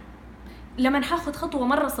لما ناخذ خطوة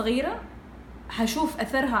مرة صغيرة حشوف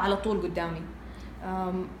اثرها على طول قدامي،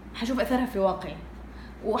 حشوف اثرها في واقعي،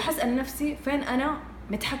 وحسأل نفسي فين انا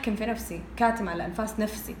متحكم في نفسي، كاتم على انفاس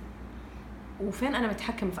نفسي، وفين انا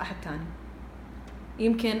متحكم في احد تاني.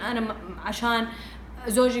 يمكن انا عشان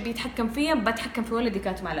زوجي بيتحكم فيا بتحكم في ولدي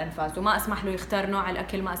كاتم على الانفاس، وما اسمح له يختار نوع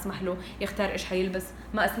الاكل، ما اسمح له يختار ايش حيلبس،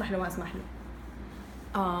 ما اسمح له.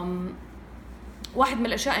 واحد من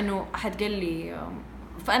الاشياء انه احد قال لي،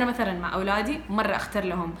 فانا مثلا مع اولادي مره اختار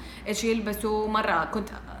لهم ايش يلبسوا، مره كنت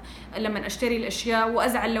لما اشتري الاشياء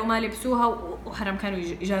وازعل لو ما لبسوها، وحرام كانوا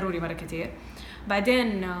يجاروا لي مره كثير.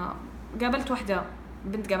 بعدين قابلت واحده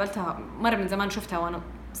بنت، قابلتها مره من زمان، شفتها وانا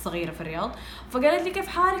صغيره في الرياض، فقالت لي كيف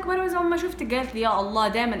حالك، مره من زمان ما شفتك. قالت لي يا الله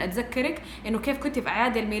دائما اتذكرك انه كيف كنت في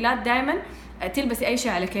اعياد الميلاد دائما تلبسي اي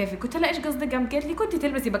شيء على كيفك. قلت لها ايش قصدك؟ قامت قالت لي كنت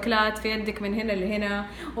تلبسي بكلات في يدك من هنا لهنا،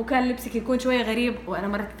 وكان لبسك يكون شويه غريب، وانا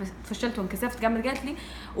مره فشلت وانكسفت. قامت قالت لي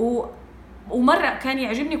ومره كان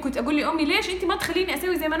يعجبني، كنت اقول لي امي ليش انت ما تخليني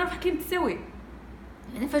اسوي زي ما انا حكيت تسوي.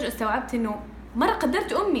 يعني فجاه استوعبت انه مره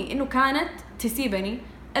قدرت امي انه كانت تسيبني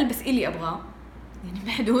البس اللي ابغاه، يعني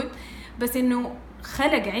بحدود، بس انه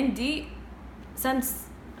خلق عندي سنس،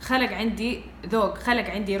 خلق عندي ذوق، خلق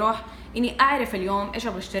عندي روح اني اعرف اليوم ايش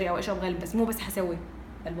ابغى اشتري او ايش ابغى البس، مو بس حسوي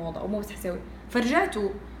الموضه او مو بس حسوي. فرجعت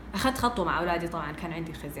واخذت خطوه مع اولادي. طبعا كان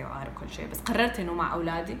عندي خزي وعار كل شيء، بس قررت انه مع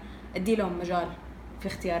اولادي ادي لهم مجال في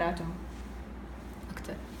اختياراتهم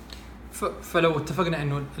اكثر. فلو اتفقنا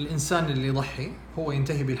انه الانسان اللي يضحي هو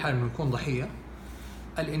ينتهي بالحال انه يكون ضحيه،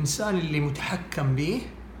 الانسان اللي متحكم به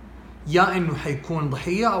يا انه حيكون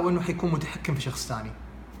ضحيه او انه حيكون متحكم في شخص ثاني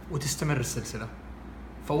وتستمر السلسله.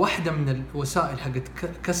 فواحدة من الوسائل حقت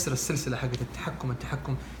كسر السلسلة حقت التحكم،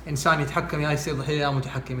 إنسان يتحكم يا يصير ضحية يا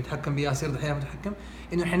متحكم، يتحكم بيا يصير ضحية متحكم،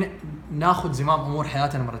 إنه إحنا ناخذ زمام أمور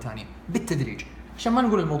حياتنا مرة تانية بالتدريج، عشان ما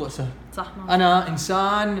نقول الموضوع سهل. صح. أنا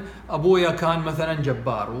إنسان أبويا كان مثلا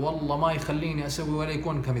جبار والله ما يخليني أسوي ولا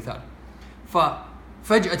يكون كمثال،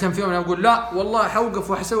 ففجأة في يوم أقول لا والله حوقف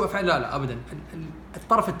وحسوي أفعل، لا أبدا،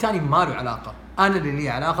 الطرف الثاني ما له علاقة، انا اللي لي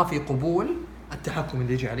علاقه في قبول التحكم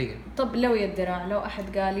اللي يجي علي. طب لو يا الدراع، لو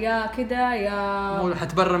احد قال يا كذا يا مو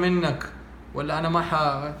حتبرى منك ولا انا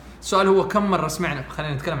ما السؤال هو كم مره سمعنا،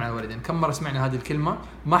 خلينا نتكلم عن الوالدين، كم مره سمعنا هذه الكلمه،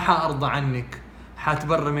 ما حارضى عنك،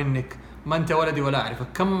 حاتبرى منك، ما انت ولدي ولا اعرفك.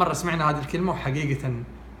 كم مره سمعنا هذه الكلمه وحقيقه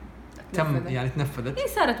تم يعني تنفذت؟ هي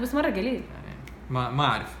صارت بس مره قليل يعني ما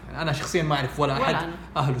اعرف، انا شخصيا ما اعرف ولا احد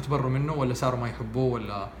اهله تبروا منه ولا صاروا ما يحبوه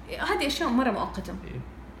ولا هذه اشياء مره مؤقته.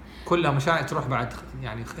 كلها مشاعر تروح بعد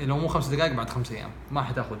يعني لو مو 5 دقائق بعد 5 ايام، ما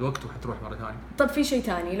حتاخذ وقت وحتروح مره ثانيه. طب في شيء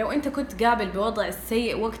ثاني، لو انت كنت قابل بوضع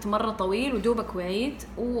السيء وقت مره طويل ودوبك وعيت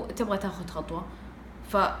وتبغى تاخذ خطوه،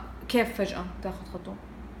 فكيف فجاه تاخذ خطوه؟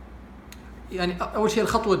 يعني اول شيء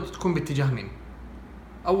الخطوه تكون باتجاه مين؟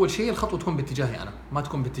 اول شيء الخطوه تكون باتجاهي انا، ما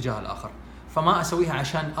تكون باتجاه الاخر. فما اسويها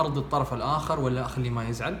عشان ارضي الطرف الاخر ولا اخليه ما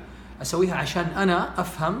يزعل، اسويها عشان انا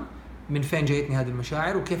افهم من فين جايتني هذه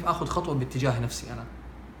المشاعر وكيف اخذ خطوه باتجاه نفسي انا،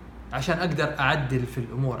 عشان اقدر اعدل في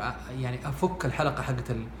الامور، يعني افك الحلقه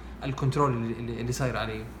حقت الكنترول اللي صاير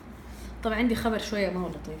علي. طبعا عندي خبر شويه ما هو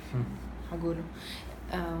لطيف حقوله.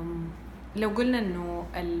 لو قلنا انه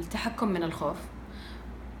التحكم من الخوف،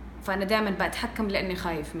 فانا دائما بتحكم لاني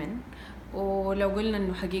خايف منه. ولو قلنا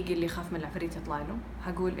انه حقيقي اللي يخاف من العفريت يطلع له،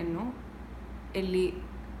 حقول انه اللي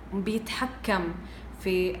بيتحكم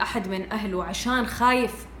في احد من اهله عشان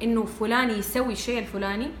خايف انه فلان يسوي الشيء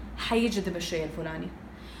الفلاني حيجذب الشيء الفلاني.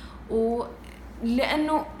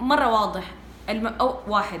 ولانه مره واضح أو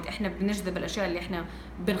واحد احنا بنجذب الاشياء اللي احنا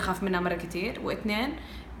بنخاف منها مره كتير، واثنين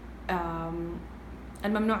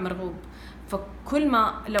الممنوع مرغوب. فكل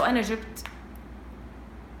ما لو انا جبت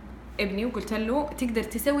ابني وقلت له تقدر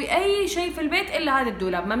تسوي اي شيء في البيت الا هذا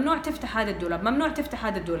الدولاب، ممنوع تفتح هذا الدولاب، ممنوع تفتح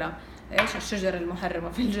هذا الدولاب، ايش الشجره المحرمه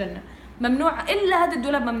في الجنه، ممنوع الا هذا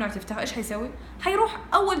الدولاب ممنوع تفتحه، ايش حيسوي؟ حيروح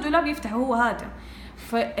اول دولاب يفتحه هو هذا.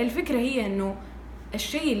 فالفكره هي انه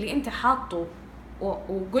الشيء اللي انت حاطه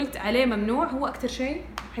وقلت عليه ممنوع هو اكثر شيء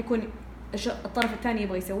حيكون الطرف الثاني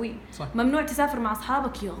يبغى يسويه. ممنوع تسافر مع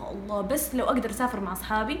اصحابك، يا الله بس لو اقدر اسافر مع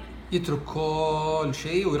اصحابي، يترك كل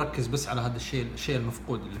شيء ويركز بس على هذا الشيء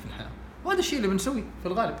المفقود اللي في الحياه، وهذا الشيء اللي بنسويه في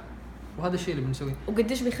الغالب، وهذا الشيء اللي بنسويه.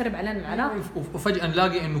 وقديش بيخرب علينا العلاقه، وفجاه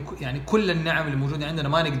نلاقي انه يعني كل النعم اللي موجوده عندنا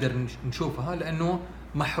ما نقدر نشوفها لانه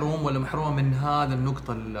محروم ولا محرومه من هذا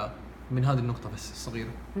النقطه، من هذه النقطه بس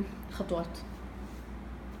الصغيره. خطوات.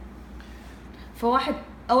 فواحد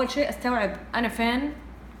اول شيء استوعب انا فين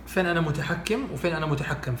انا متحكم وفين انا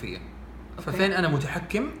متحكم فيه. ففين انا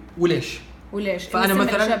متحكم وليش فانا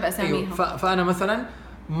مثلا فانا مثلا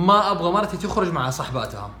ما ابغى مرتي تخرج مع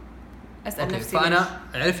صاحباتها، اسال نفسي فانا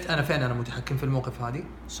ليش؟ عرفت انا فين انا متحكم في الموقف هذه.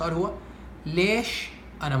 السؤال هو ليش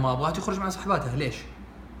انا ما ابغاها تخرج مع صاحباتها؟ ليش؟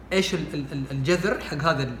 ايش الجذر حق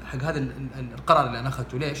هذا القرار اللي انا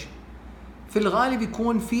اخذته؟ ليش؟ في الغالب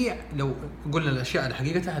يكون في، لو قلنا الاشياء اللي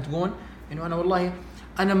حقيقتها هتكون انه انا والله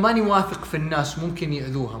انا ماني واثق في الناس، ممكن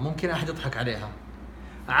يأذوها، ممكن احد يضحك عليها.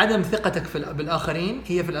 عدم ثقتك بالآخرين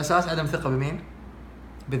هي في الأساس عدم ثقة بمين؟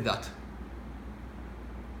 بالذات.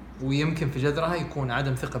 ويمكن في جذرها يكون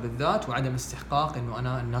عدم ثقة بالذات وعدم استحقاق إنه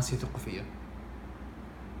أنا الناس يثقوا فيا.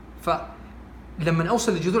 فلما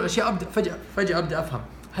أوصل لجذور الأشياء أبدأ فجأة أبدأ أفهم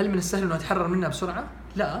هل من السهل إنه أتحرر منها بسرعة؟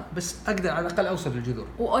 لا، بس أقدر على الأقل أوصل للجذور.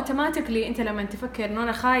 وأوتوماتيكلي أنت لما تفكر إنه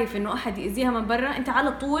أنا خايف إنه أحد يأذيها من برا، أنت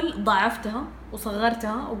على طول ضعفتها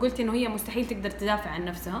وصغرتها وقلت إنه هي مستحيل تقدر تدافع عن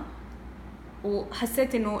نفسها،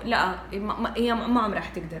 وحسيت إنه لا هي ما عمرها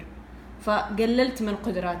حتقدر، فقللت من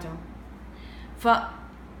قدراتها.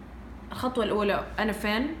 فالخطوة الأولى أنا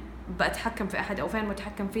فين بأتحكم في أحد أو فين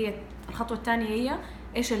متحكم فيه. الخطوة الثانية هي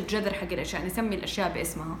إيش الجذر حق الأشياء، نسمي الأشياء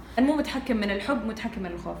باسمها. مو متحكم من الحب، متحكم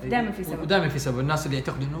من الخوف. دائما في سبب، ودائما في سبب. الناس اللي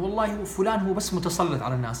يعتقدوا إنه والله فلان هو بس متسلط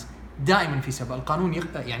على الناس، دائما في سبب. القانون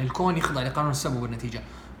يعني الكون يخضع لقانون السبب والنتيجة.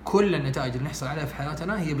 كل النتائج اللي نحصل عليها في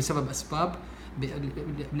حياتنا هي بسبب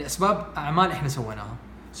لأسباب أعمال إحنا سويناها،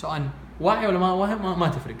 سواء واعي ولا ما واعي ما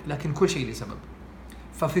تفرق، لكن كل شيء له سبب.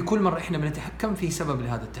 ففي كل مرة إحنا بنتحكم في سبب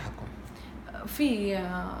لهذا التحكم. في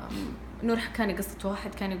نور حكاني قصة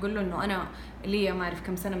واحد كان يقول له إنه أنا لي ما أعرف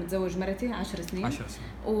كم سنة متزوج مرتي 10 سنين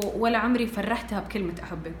ولا عمري فرحتها بكلمة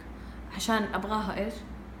أحبك، عشان أبغاها إيش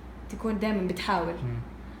تكون دائما بتحاول.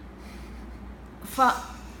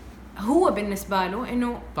 هو بالنسبة له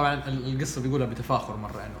إنه طبعا القصة بيقولها بتفاخر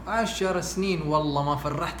مرة إنه 10 سنين والله ما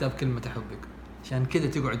فرحتها بكلمة أحبك، عشان كده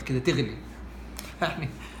تقعد كده تغلي يعني.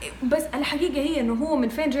 بس الحقيقة هي إنه هو من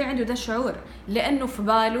فين جاي عنده ده الشعور؟ لأنه في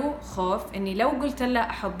باله خوف إني لو قلت لها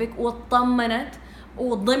أحبك واطمنت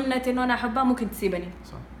وضمنت إنه أنا أحبها ممكن تسيبني.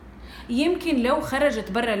 صح. يمكن لو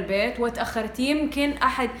خرجت برا البيت وتأخرت يمكن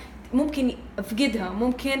أحد ممكن يفقدها،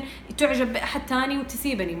 ممكن تعجب بأحد تاني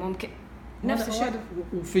وتسيبني، ممكن نفس الشيء.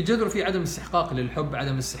 وفي جذره في عدم استحقاق للحب،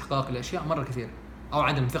 عدم استحقاق لاشياء مره كثير، او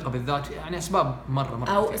عدم ثقه بالذات، يعني اسباب مره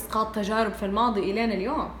او كثير. اسقاط تجارب في الماضي الين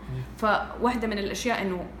اليوم. فواحده من الاشياء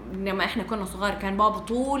انه لما احنا كنا صغار كان بابا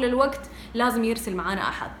طول الوقت لازم يرسل معانا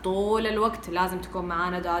احد، طول الوقت لازم تكون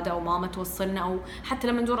معانا دادا او ماما توصلنا، او حتى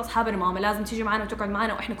لما نزور اصحابنا ماما لازم تيجي معانا وتقعد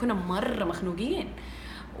معانا، واحنا كنا مره مخنوقين،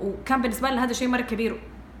 وكان بالنسبه لنا هذا شيء مره كبير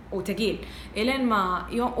وثقيل الين ما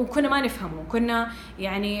يوم، وكنا ما نفهمه، كنا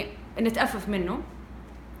يعني نتأفف منه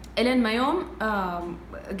الين ما يوم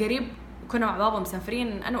قريب كنا مع بابا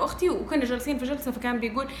مسافرين انا واختي، وكنا جالسين في جلسه،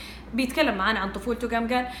 فكان بيتكلم معنا عن طفولته،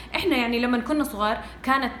 قال احنا يعني لما كنا صغار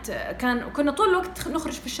كنا طول الوقت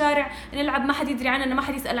نخرج في الشارع نلعب، ما حد يدري عننا، ما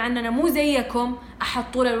حد يسأل عننا، مو زيكم احد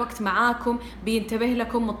طول الوقت معاكم بينتبه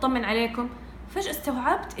لكم مطمن عليكم. فجأة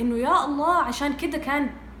استوعبت انه يا الله عشان كده كان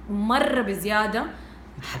مره بزياده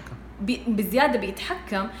بزياده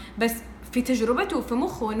بيتحكم، بس في تجربته وفي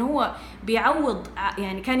مخه انه هو بيعوض،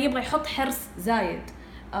 يعني كان يبغى يحط حرص زايد،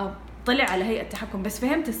 طلع على هيئة تحكم، بس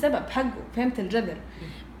فهمت السبب حقه، فهمت الجذر،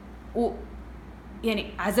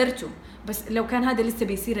 يعني عذرته. بس لو كان هذا لسه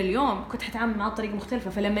بيصير اليوم كنت حتعامل معه بطريقة مختلفة.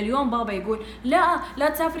 فلما اليوم بابا يقول لا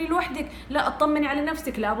تسافري لوحدك، لا اطمني على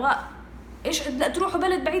نفسك، لا ابغى ايش، لا تروحوا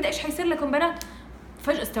بلد بعيدة، ايش حيصير لكم بنات،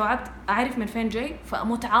 فجأة استوعبت اعرف من فين جاي،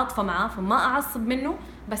 فمتعاطفة معاه، فما اعصب منه،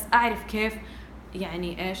 بس اعرف كيف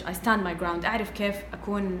يعني ايش I stand my ground، اعرف كيف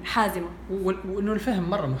اكون حازمه. وانه الفهم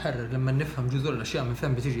مره محرر، لما نفهم جذور الاشياء من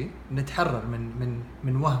فين بتجي نتحرر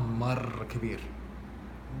من وهم مره كبير،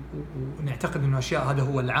 ونعتقد انه اشياء هذا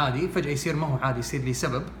هو العادي، فجاه يصير ما هو عادي، يصير لي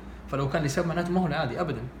سبب، فلو كان لي سبب معناته ما هو العادي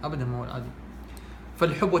ابدا ما هو العادي.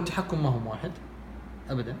 فالحب والتحكم ما هم واحد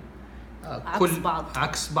ابدا،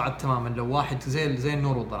 عكس بعض تماما. لو واحد زي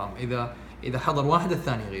النور والظلام، اذا حضر واحد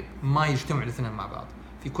الثاني يغيب، ما يجتمع الاثنين مع بعض.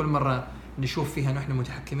 في كل مره نشوف فيها نحن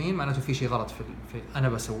متحكمين معناته في شيء غلط في انا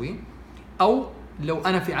بسويه، او لو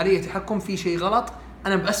انا في علي تحكم في شيء غلط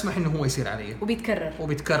انا بسمح انه هو يصير علي،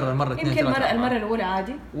 وبيتكرر مره اثنين ثلاثه. يمكن المره الاولى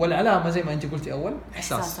عادي، والعلامه زي ما انت قلتي اول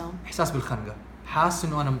احساس بالخنقه، حاسس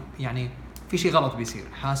انه انا يعني في شيء غلط بيصير،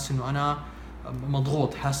 حاسس انه انا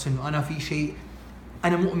مضغوط، حاسس انه انا في شيء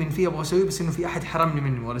انا مؤمن فيه ابغى اسويه، بس انه في احد حرمني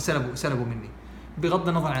منه ولا سلبه مني، بغض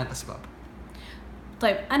النظر عن الاسباب.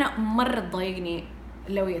 طيب انا مره تضايقني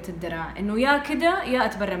لوية الدراع، انه يا كده يا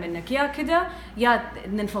اتبرى منك، يا كده يا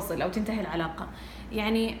ننفصل او تنتهي العلاقه.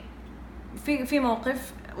 يعني في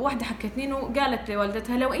موقف واحده حكتني انه قالت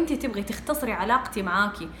لوالدتها لو انت تبغي تختصري علاقتي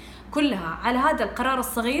معاكي كلها على هذا القرار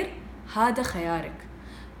الصغير هذا خيارك.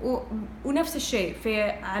 ونفس الشيء في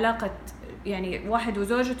علاقه يعني واحد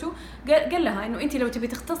وزوجته، قال لها انه انت لو تبي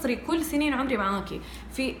تختصري كل سنين عمري معاكي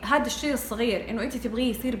في هذا الشيء الصغير، انه انت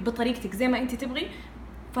تبغيه يصير بطريقتك زي ما انت تبغي،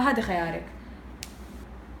 فهذا خيارك.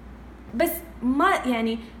 بس ما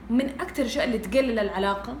يعني من اكثر الاشياء اللي تقلل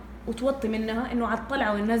العلاقه وتوطي منها انه على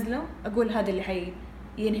الطلعه والنزله اقول هذا اللي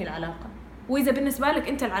ينهي العلاقه. واذا بالنسبه لك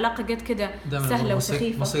انت العلاقه قد كده سهله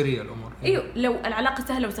وسخيفه، مصيريه الامور، ايوه لو العلاقه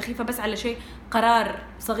سهله وسخيفه بس على شيء قرار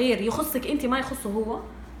صغير يخصك انت ما يخصه هو،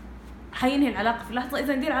 حينهي العلاقه في لحظه.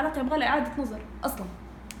 اذا ندير علاقه يبغى لها اعاده نظر اصلا.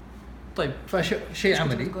 طيب فشيء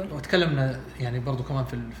عملي، وتكلمنا يعني برضو كمان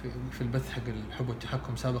في البث حق الحب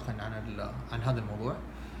والتحكم سابقا عن هذا الموضوع،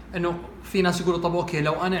 انه في ناس يقولوا طب اوكي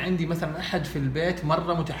لو انا عندي مثلا احد في البيت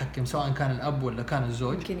مره متحكم، سواء كان الاب ولا كان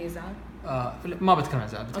الزوج، ممكن يزعل. ما بتكلم عن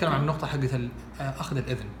زعل، بتكلم عن النقطه حقت اخذ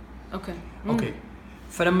الاذن. اوكي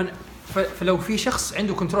فلو في شخص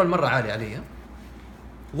عنده كنترول مره عالي علي،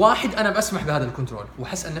 واحد انا بسمح بهذا الكنترول،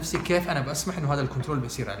 وحسأل نفسي كيف انا بسمح انه هذا الكنترول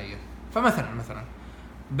بيصير علي. فمثلا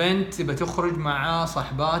بنت بتخرج مع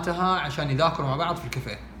صاحباتها عشان يذاكروا مع بعض في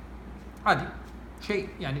الكافيه، عادي، شيء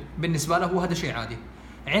يعني بالنسبه له هو هذا شيء عادي.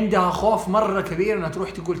 عندها خوف مره كبير انها تروح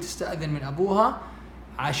تقول تستأذن من ابوها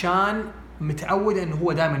عشان متعود انه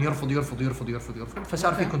هو دائما يرفض،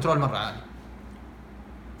 فصار في كنترول مره عالي.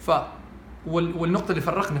 والنقطه اللي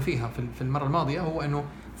فرقنا فيها في المره الماضيه هو انه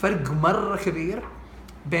فرق مره كبير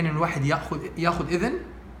بين الواحد ياخذ اذن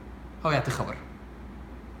او يعطي خبر.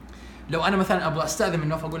 لو انا مثلا ابغى استاذن من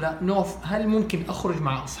نوف، اقول لها نوف هل ممكن اخرج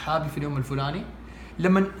مع اصحابي في اليوم الفلاني،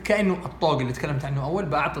 لما كانه الطوق اللي تكلمت عنه اول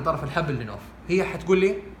بعطي طرف الحبل لنوف، هي حتقول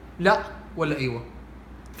لي لا ولا ايوه،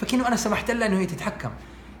 فكأنه انا سمحت لها انه هي تتحكم.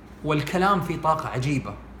 والكلام فيه طاقه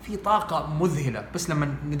عجيبه، فيه طاقه مذهله بس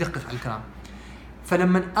لما ندقق على الكلام.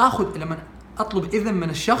 فلما اطلب اذن من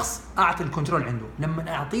الشخص اعطي الكنترول عنده،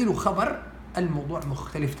 لما اعطي له خبر الموضوع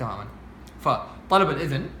مختلف تماما. فطلب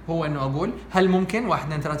الاذن هو انه اقول هل ممكن 1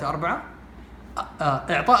 2 3 4.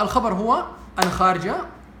 اعطاء الخبر هو انا خارجه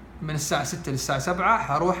من الساعه 6 للساعه 7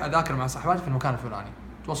 حروح اذاكر مع صاحباتي في المكان الفلاني،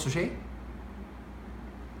 توصوا شيء.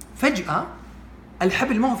 فجاه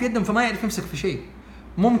الحبل ما هو في يدهم، فما يعرف يمسك في شيء،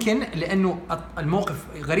 ممكن لانه الموقف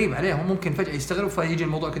غريب عليهم، ممكن فجاه يستغربوا فيجي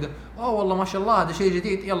الموضوع كده، والله ما شاء الله هذا شيء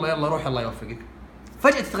جديد، يلا روح الله يوفقك.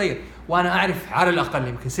 فجاه تتغير. وانا اعرف على الاقل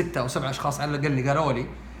يمكن 6 أو 7 اشخاص على الاقل اللي قالوا لي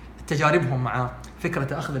تجاربهم مع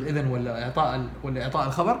فكره اخذ الاذن ولا اعطاء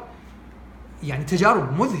الخبر، يعني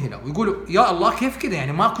تجارب مذهله، ويقولوا يا الله كيف كذا،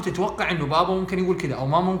 يعني ما كنت اتوقع انه بابا ممكن يقول كذا او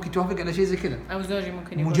ماما ممكن توافق على شيء زي كذا، او زوجي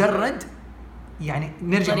ممكن يقول مجرد يعني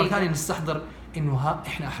نرجع طريقة. مكان نستحضر انه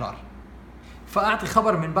احنا احرار. فاعطي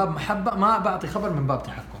خبر من باب محبه، ما بعطي خبر من باب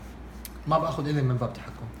تحكم، ما باخذ اذن من باب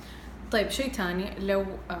تحكم. طيب شيء تاني، لو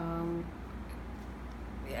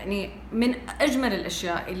يعني من أجمل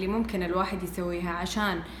الأشياء اللي ممكن الواحد يسويها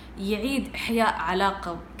عشان يعيد إحياء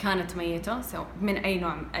علاقة كانت ميتة، سواء من أي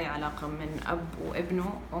نوع، أي علاقة من أب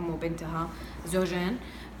وابنه، أم وبنتها، زوجين،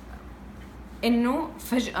 إنه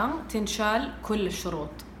فجأة تنشال كل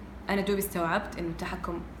الشروط. أنا دوبي استوعبت إنه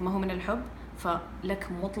التحكم ما هو من الحب، فلك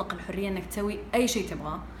مطلق الحرية إنك تسوي أي شيء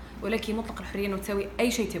تبغاه، ولك مطلق الحرية إنه تسوي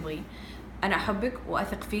أي شيء تبغيه. أنا أحبك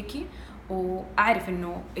وأثق فيكي، وأعرف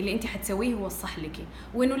إنه اللي أنت حتسويه هو الصح لك،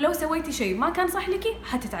 وإنه لو سويتي شيء ما كان صح لك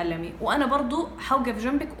حتتعلمي، وأنا برضو حوقف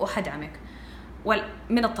جنبك وحدعمك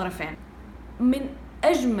من الطرفين. من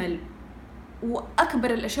أجمل وأكبر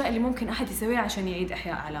الأشياء اللي ممكن أحد يسويها عشان يعيد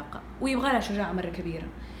إحياء علاقة، ويبغى لها شجاعة مرة كبيرة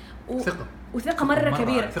وثقة مرة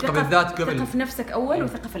كبيرة، ثقة بالذات قبل، ثقة في نفسك أول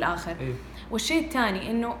وثقة في الآخر. والشيء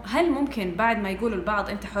الثاني إنه هل ممكن بعد ما يقولوا البعض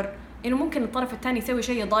أنت حر، إنه ممكن الطرف الثاني يسوي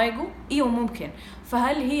شيء يضايقه؟ إيوه ممكن.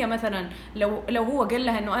 فهل هي مثلا لو هو قال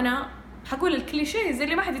لها إنه أنا حقول الكليشيز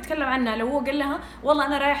اللي ما حد يتكلم عنها، لو هو قال لها والله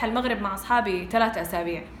أنا رايح المغرب مع أصحابي 3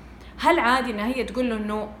 أسابيع، هل عادي إنها هي تقول له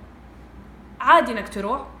إنه عادي إنك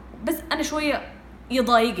تروح، بس أنا شوية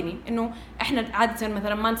يضايقني إنه إحنا عادة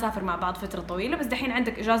مثلا ما نسافر مع بعض فترة طويلة، بس دحين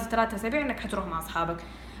عندك إجازة 3 أسابيع إنك حتروح مع أصحابك،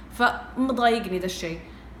 فمضايقني ده الشيء.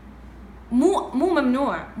 مو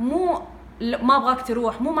ممنوع، ما أبغاك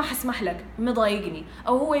تروح، ما حسمح لك، مضايقني.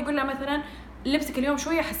 أو هو يقول له مثلا لبسك اليوم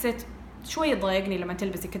شوية حسيت شوية ضايقني لما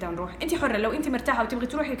تلبسي كده ونروح، أنت حرة، لو أنت مرتاحة وتبغي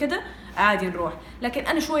تروحي كده عادي نروح، لكن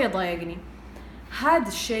أنا شوية ضايقني. هذا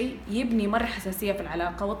الشيء يبني مرة حساسية في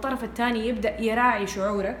العلاقة، والطرف الثاني يبدأ يراعي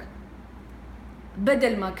شعورك،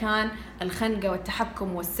 بدل ما كان الخنقة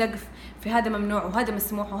والتحكم والسقف في هذا ممنوع وهذا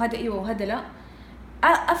مسموح وهذا إيوه وهذا لا.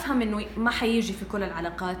 أفهم إنه ما حيجي في كل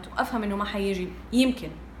العلاقات، وأفهم إنه ما حيجي، يمكن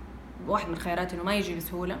واحد من الخيارات إنه ما يجي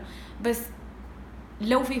بسهولة، بس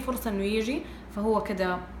لو في فرصة إنه يجي فهو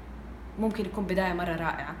كده ممكن يكون بداية مرة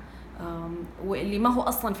رائعة. واللي ما هو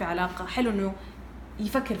أصلاً في علاقة حلو إنه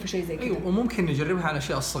يفكر في شيء زي كده. أيوة، وممكن نجربها على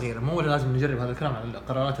الأشياء الصغيرة، مو لازم نجرب هذا الكلام على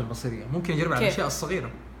القرارات المصيرية، ممكن نجربها على الأشياء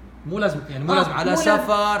الصغيرة، مو لازم يعني مو لازم على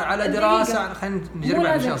سفر، على دراسة، خلينا نجرب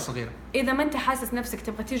على الأشياء الصغيرة. إذا ما أنت حاسس نفسك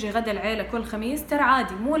تبغى تيجي غدا العيلة كل خميس، ترى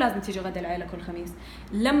عادي، مو لازم تيجي غدا العيلة كل خميس.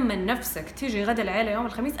 لما نفسك تيجي غدا العيلة يوم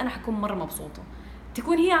الخميس أنا حكون مرة مبسوطة،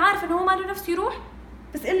 تكون هي عارفة إنه هو ما له نفسه يروح،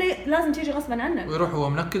 بس إلا لازم تيجي غصبا عنك، ويروح هو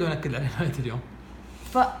منكد ونكد عليه نهاية اليوم.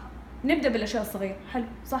 فنبدأ بالأشياء الصغيرة. حلو،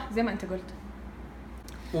 صح زي ما أنت قلت.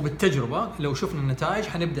 وبالتجربة لو شفنا النتائج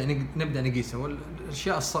نبدأ نقيسها،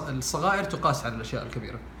 والأشياء الصغائر تقاس على الأشياء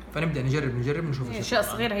الكبيرة، فنبدأ نجرب نشوف الأشياء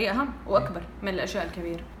الصغيرة هي أهم وأكبر من الأشياء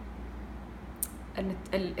الكبيرة.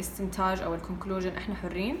 الاستنتاج أو الكونكلوجن، إحنا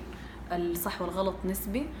حرين، الصح والغلط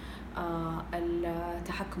نسبي،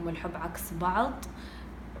 التحكم والحب عكس بعض،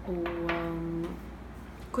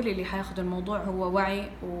 وكل اللي حياخد الموضوع هو وعي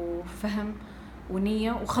وفهم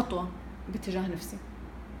ونية وخطوة باتجاه نفسي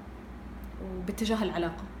وباتجاه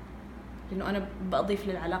العلاقة، لأنه أنا بأضيف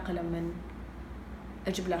للعلاقة لما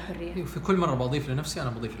أجيب لها حرية. في كل مرة بضيف لنفسي، أنا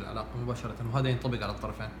بضيف للعلاقة مباشرة، وهذا ينطبق على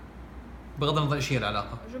الطرفين بغض النظر إيش هي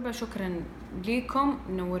العلاقة. شكرا لكم،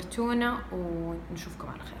 نورتونا، ونشوفكم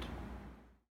على خير.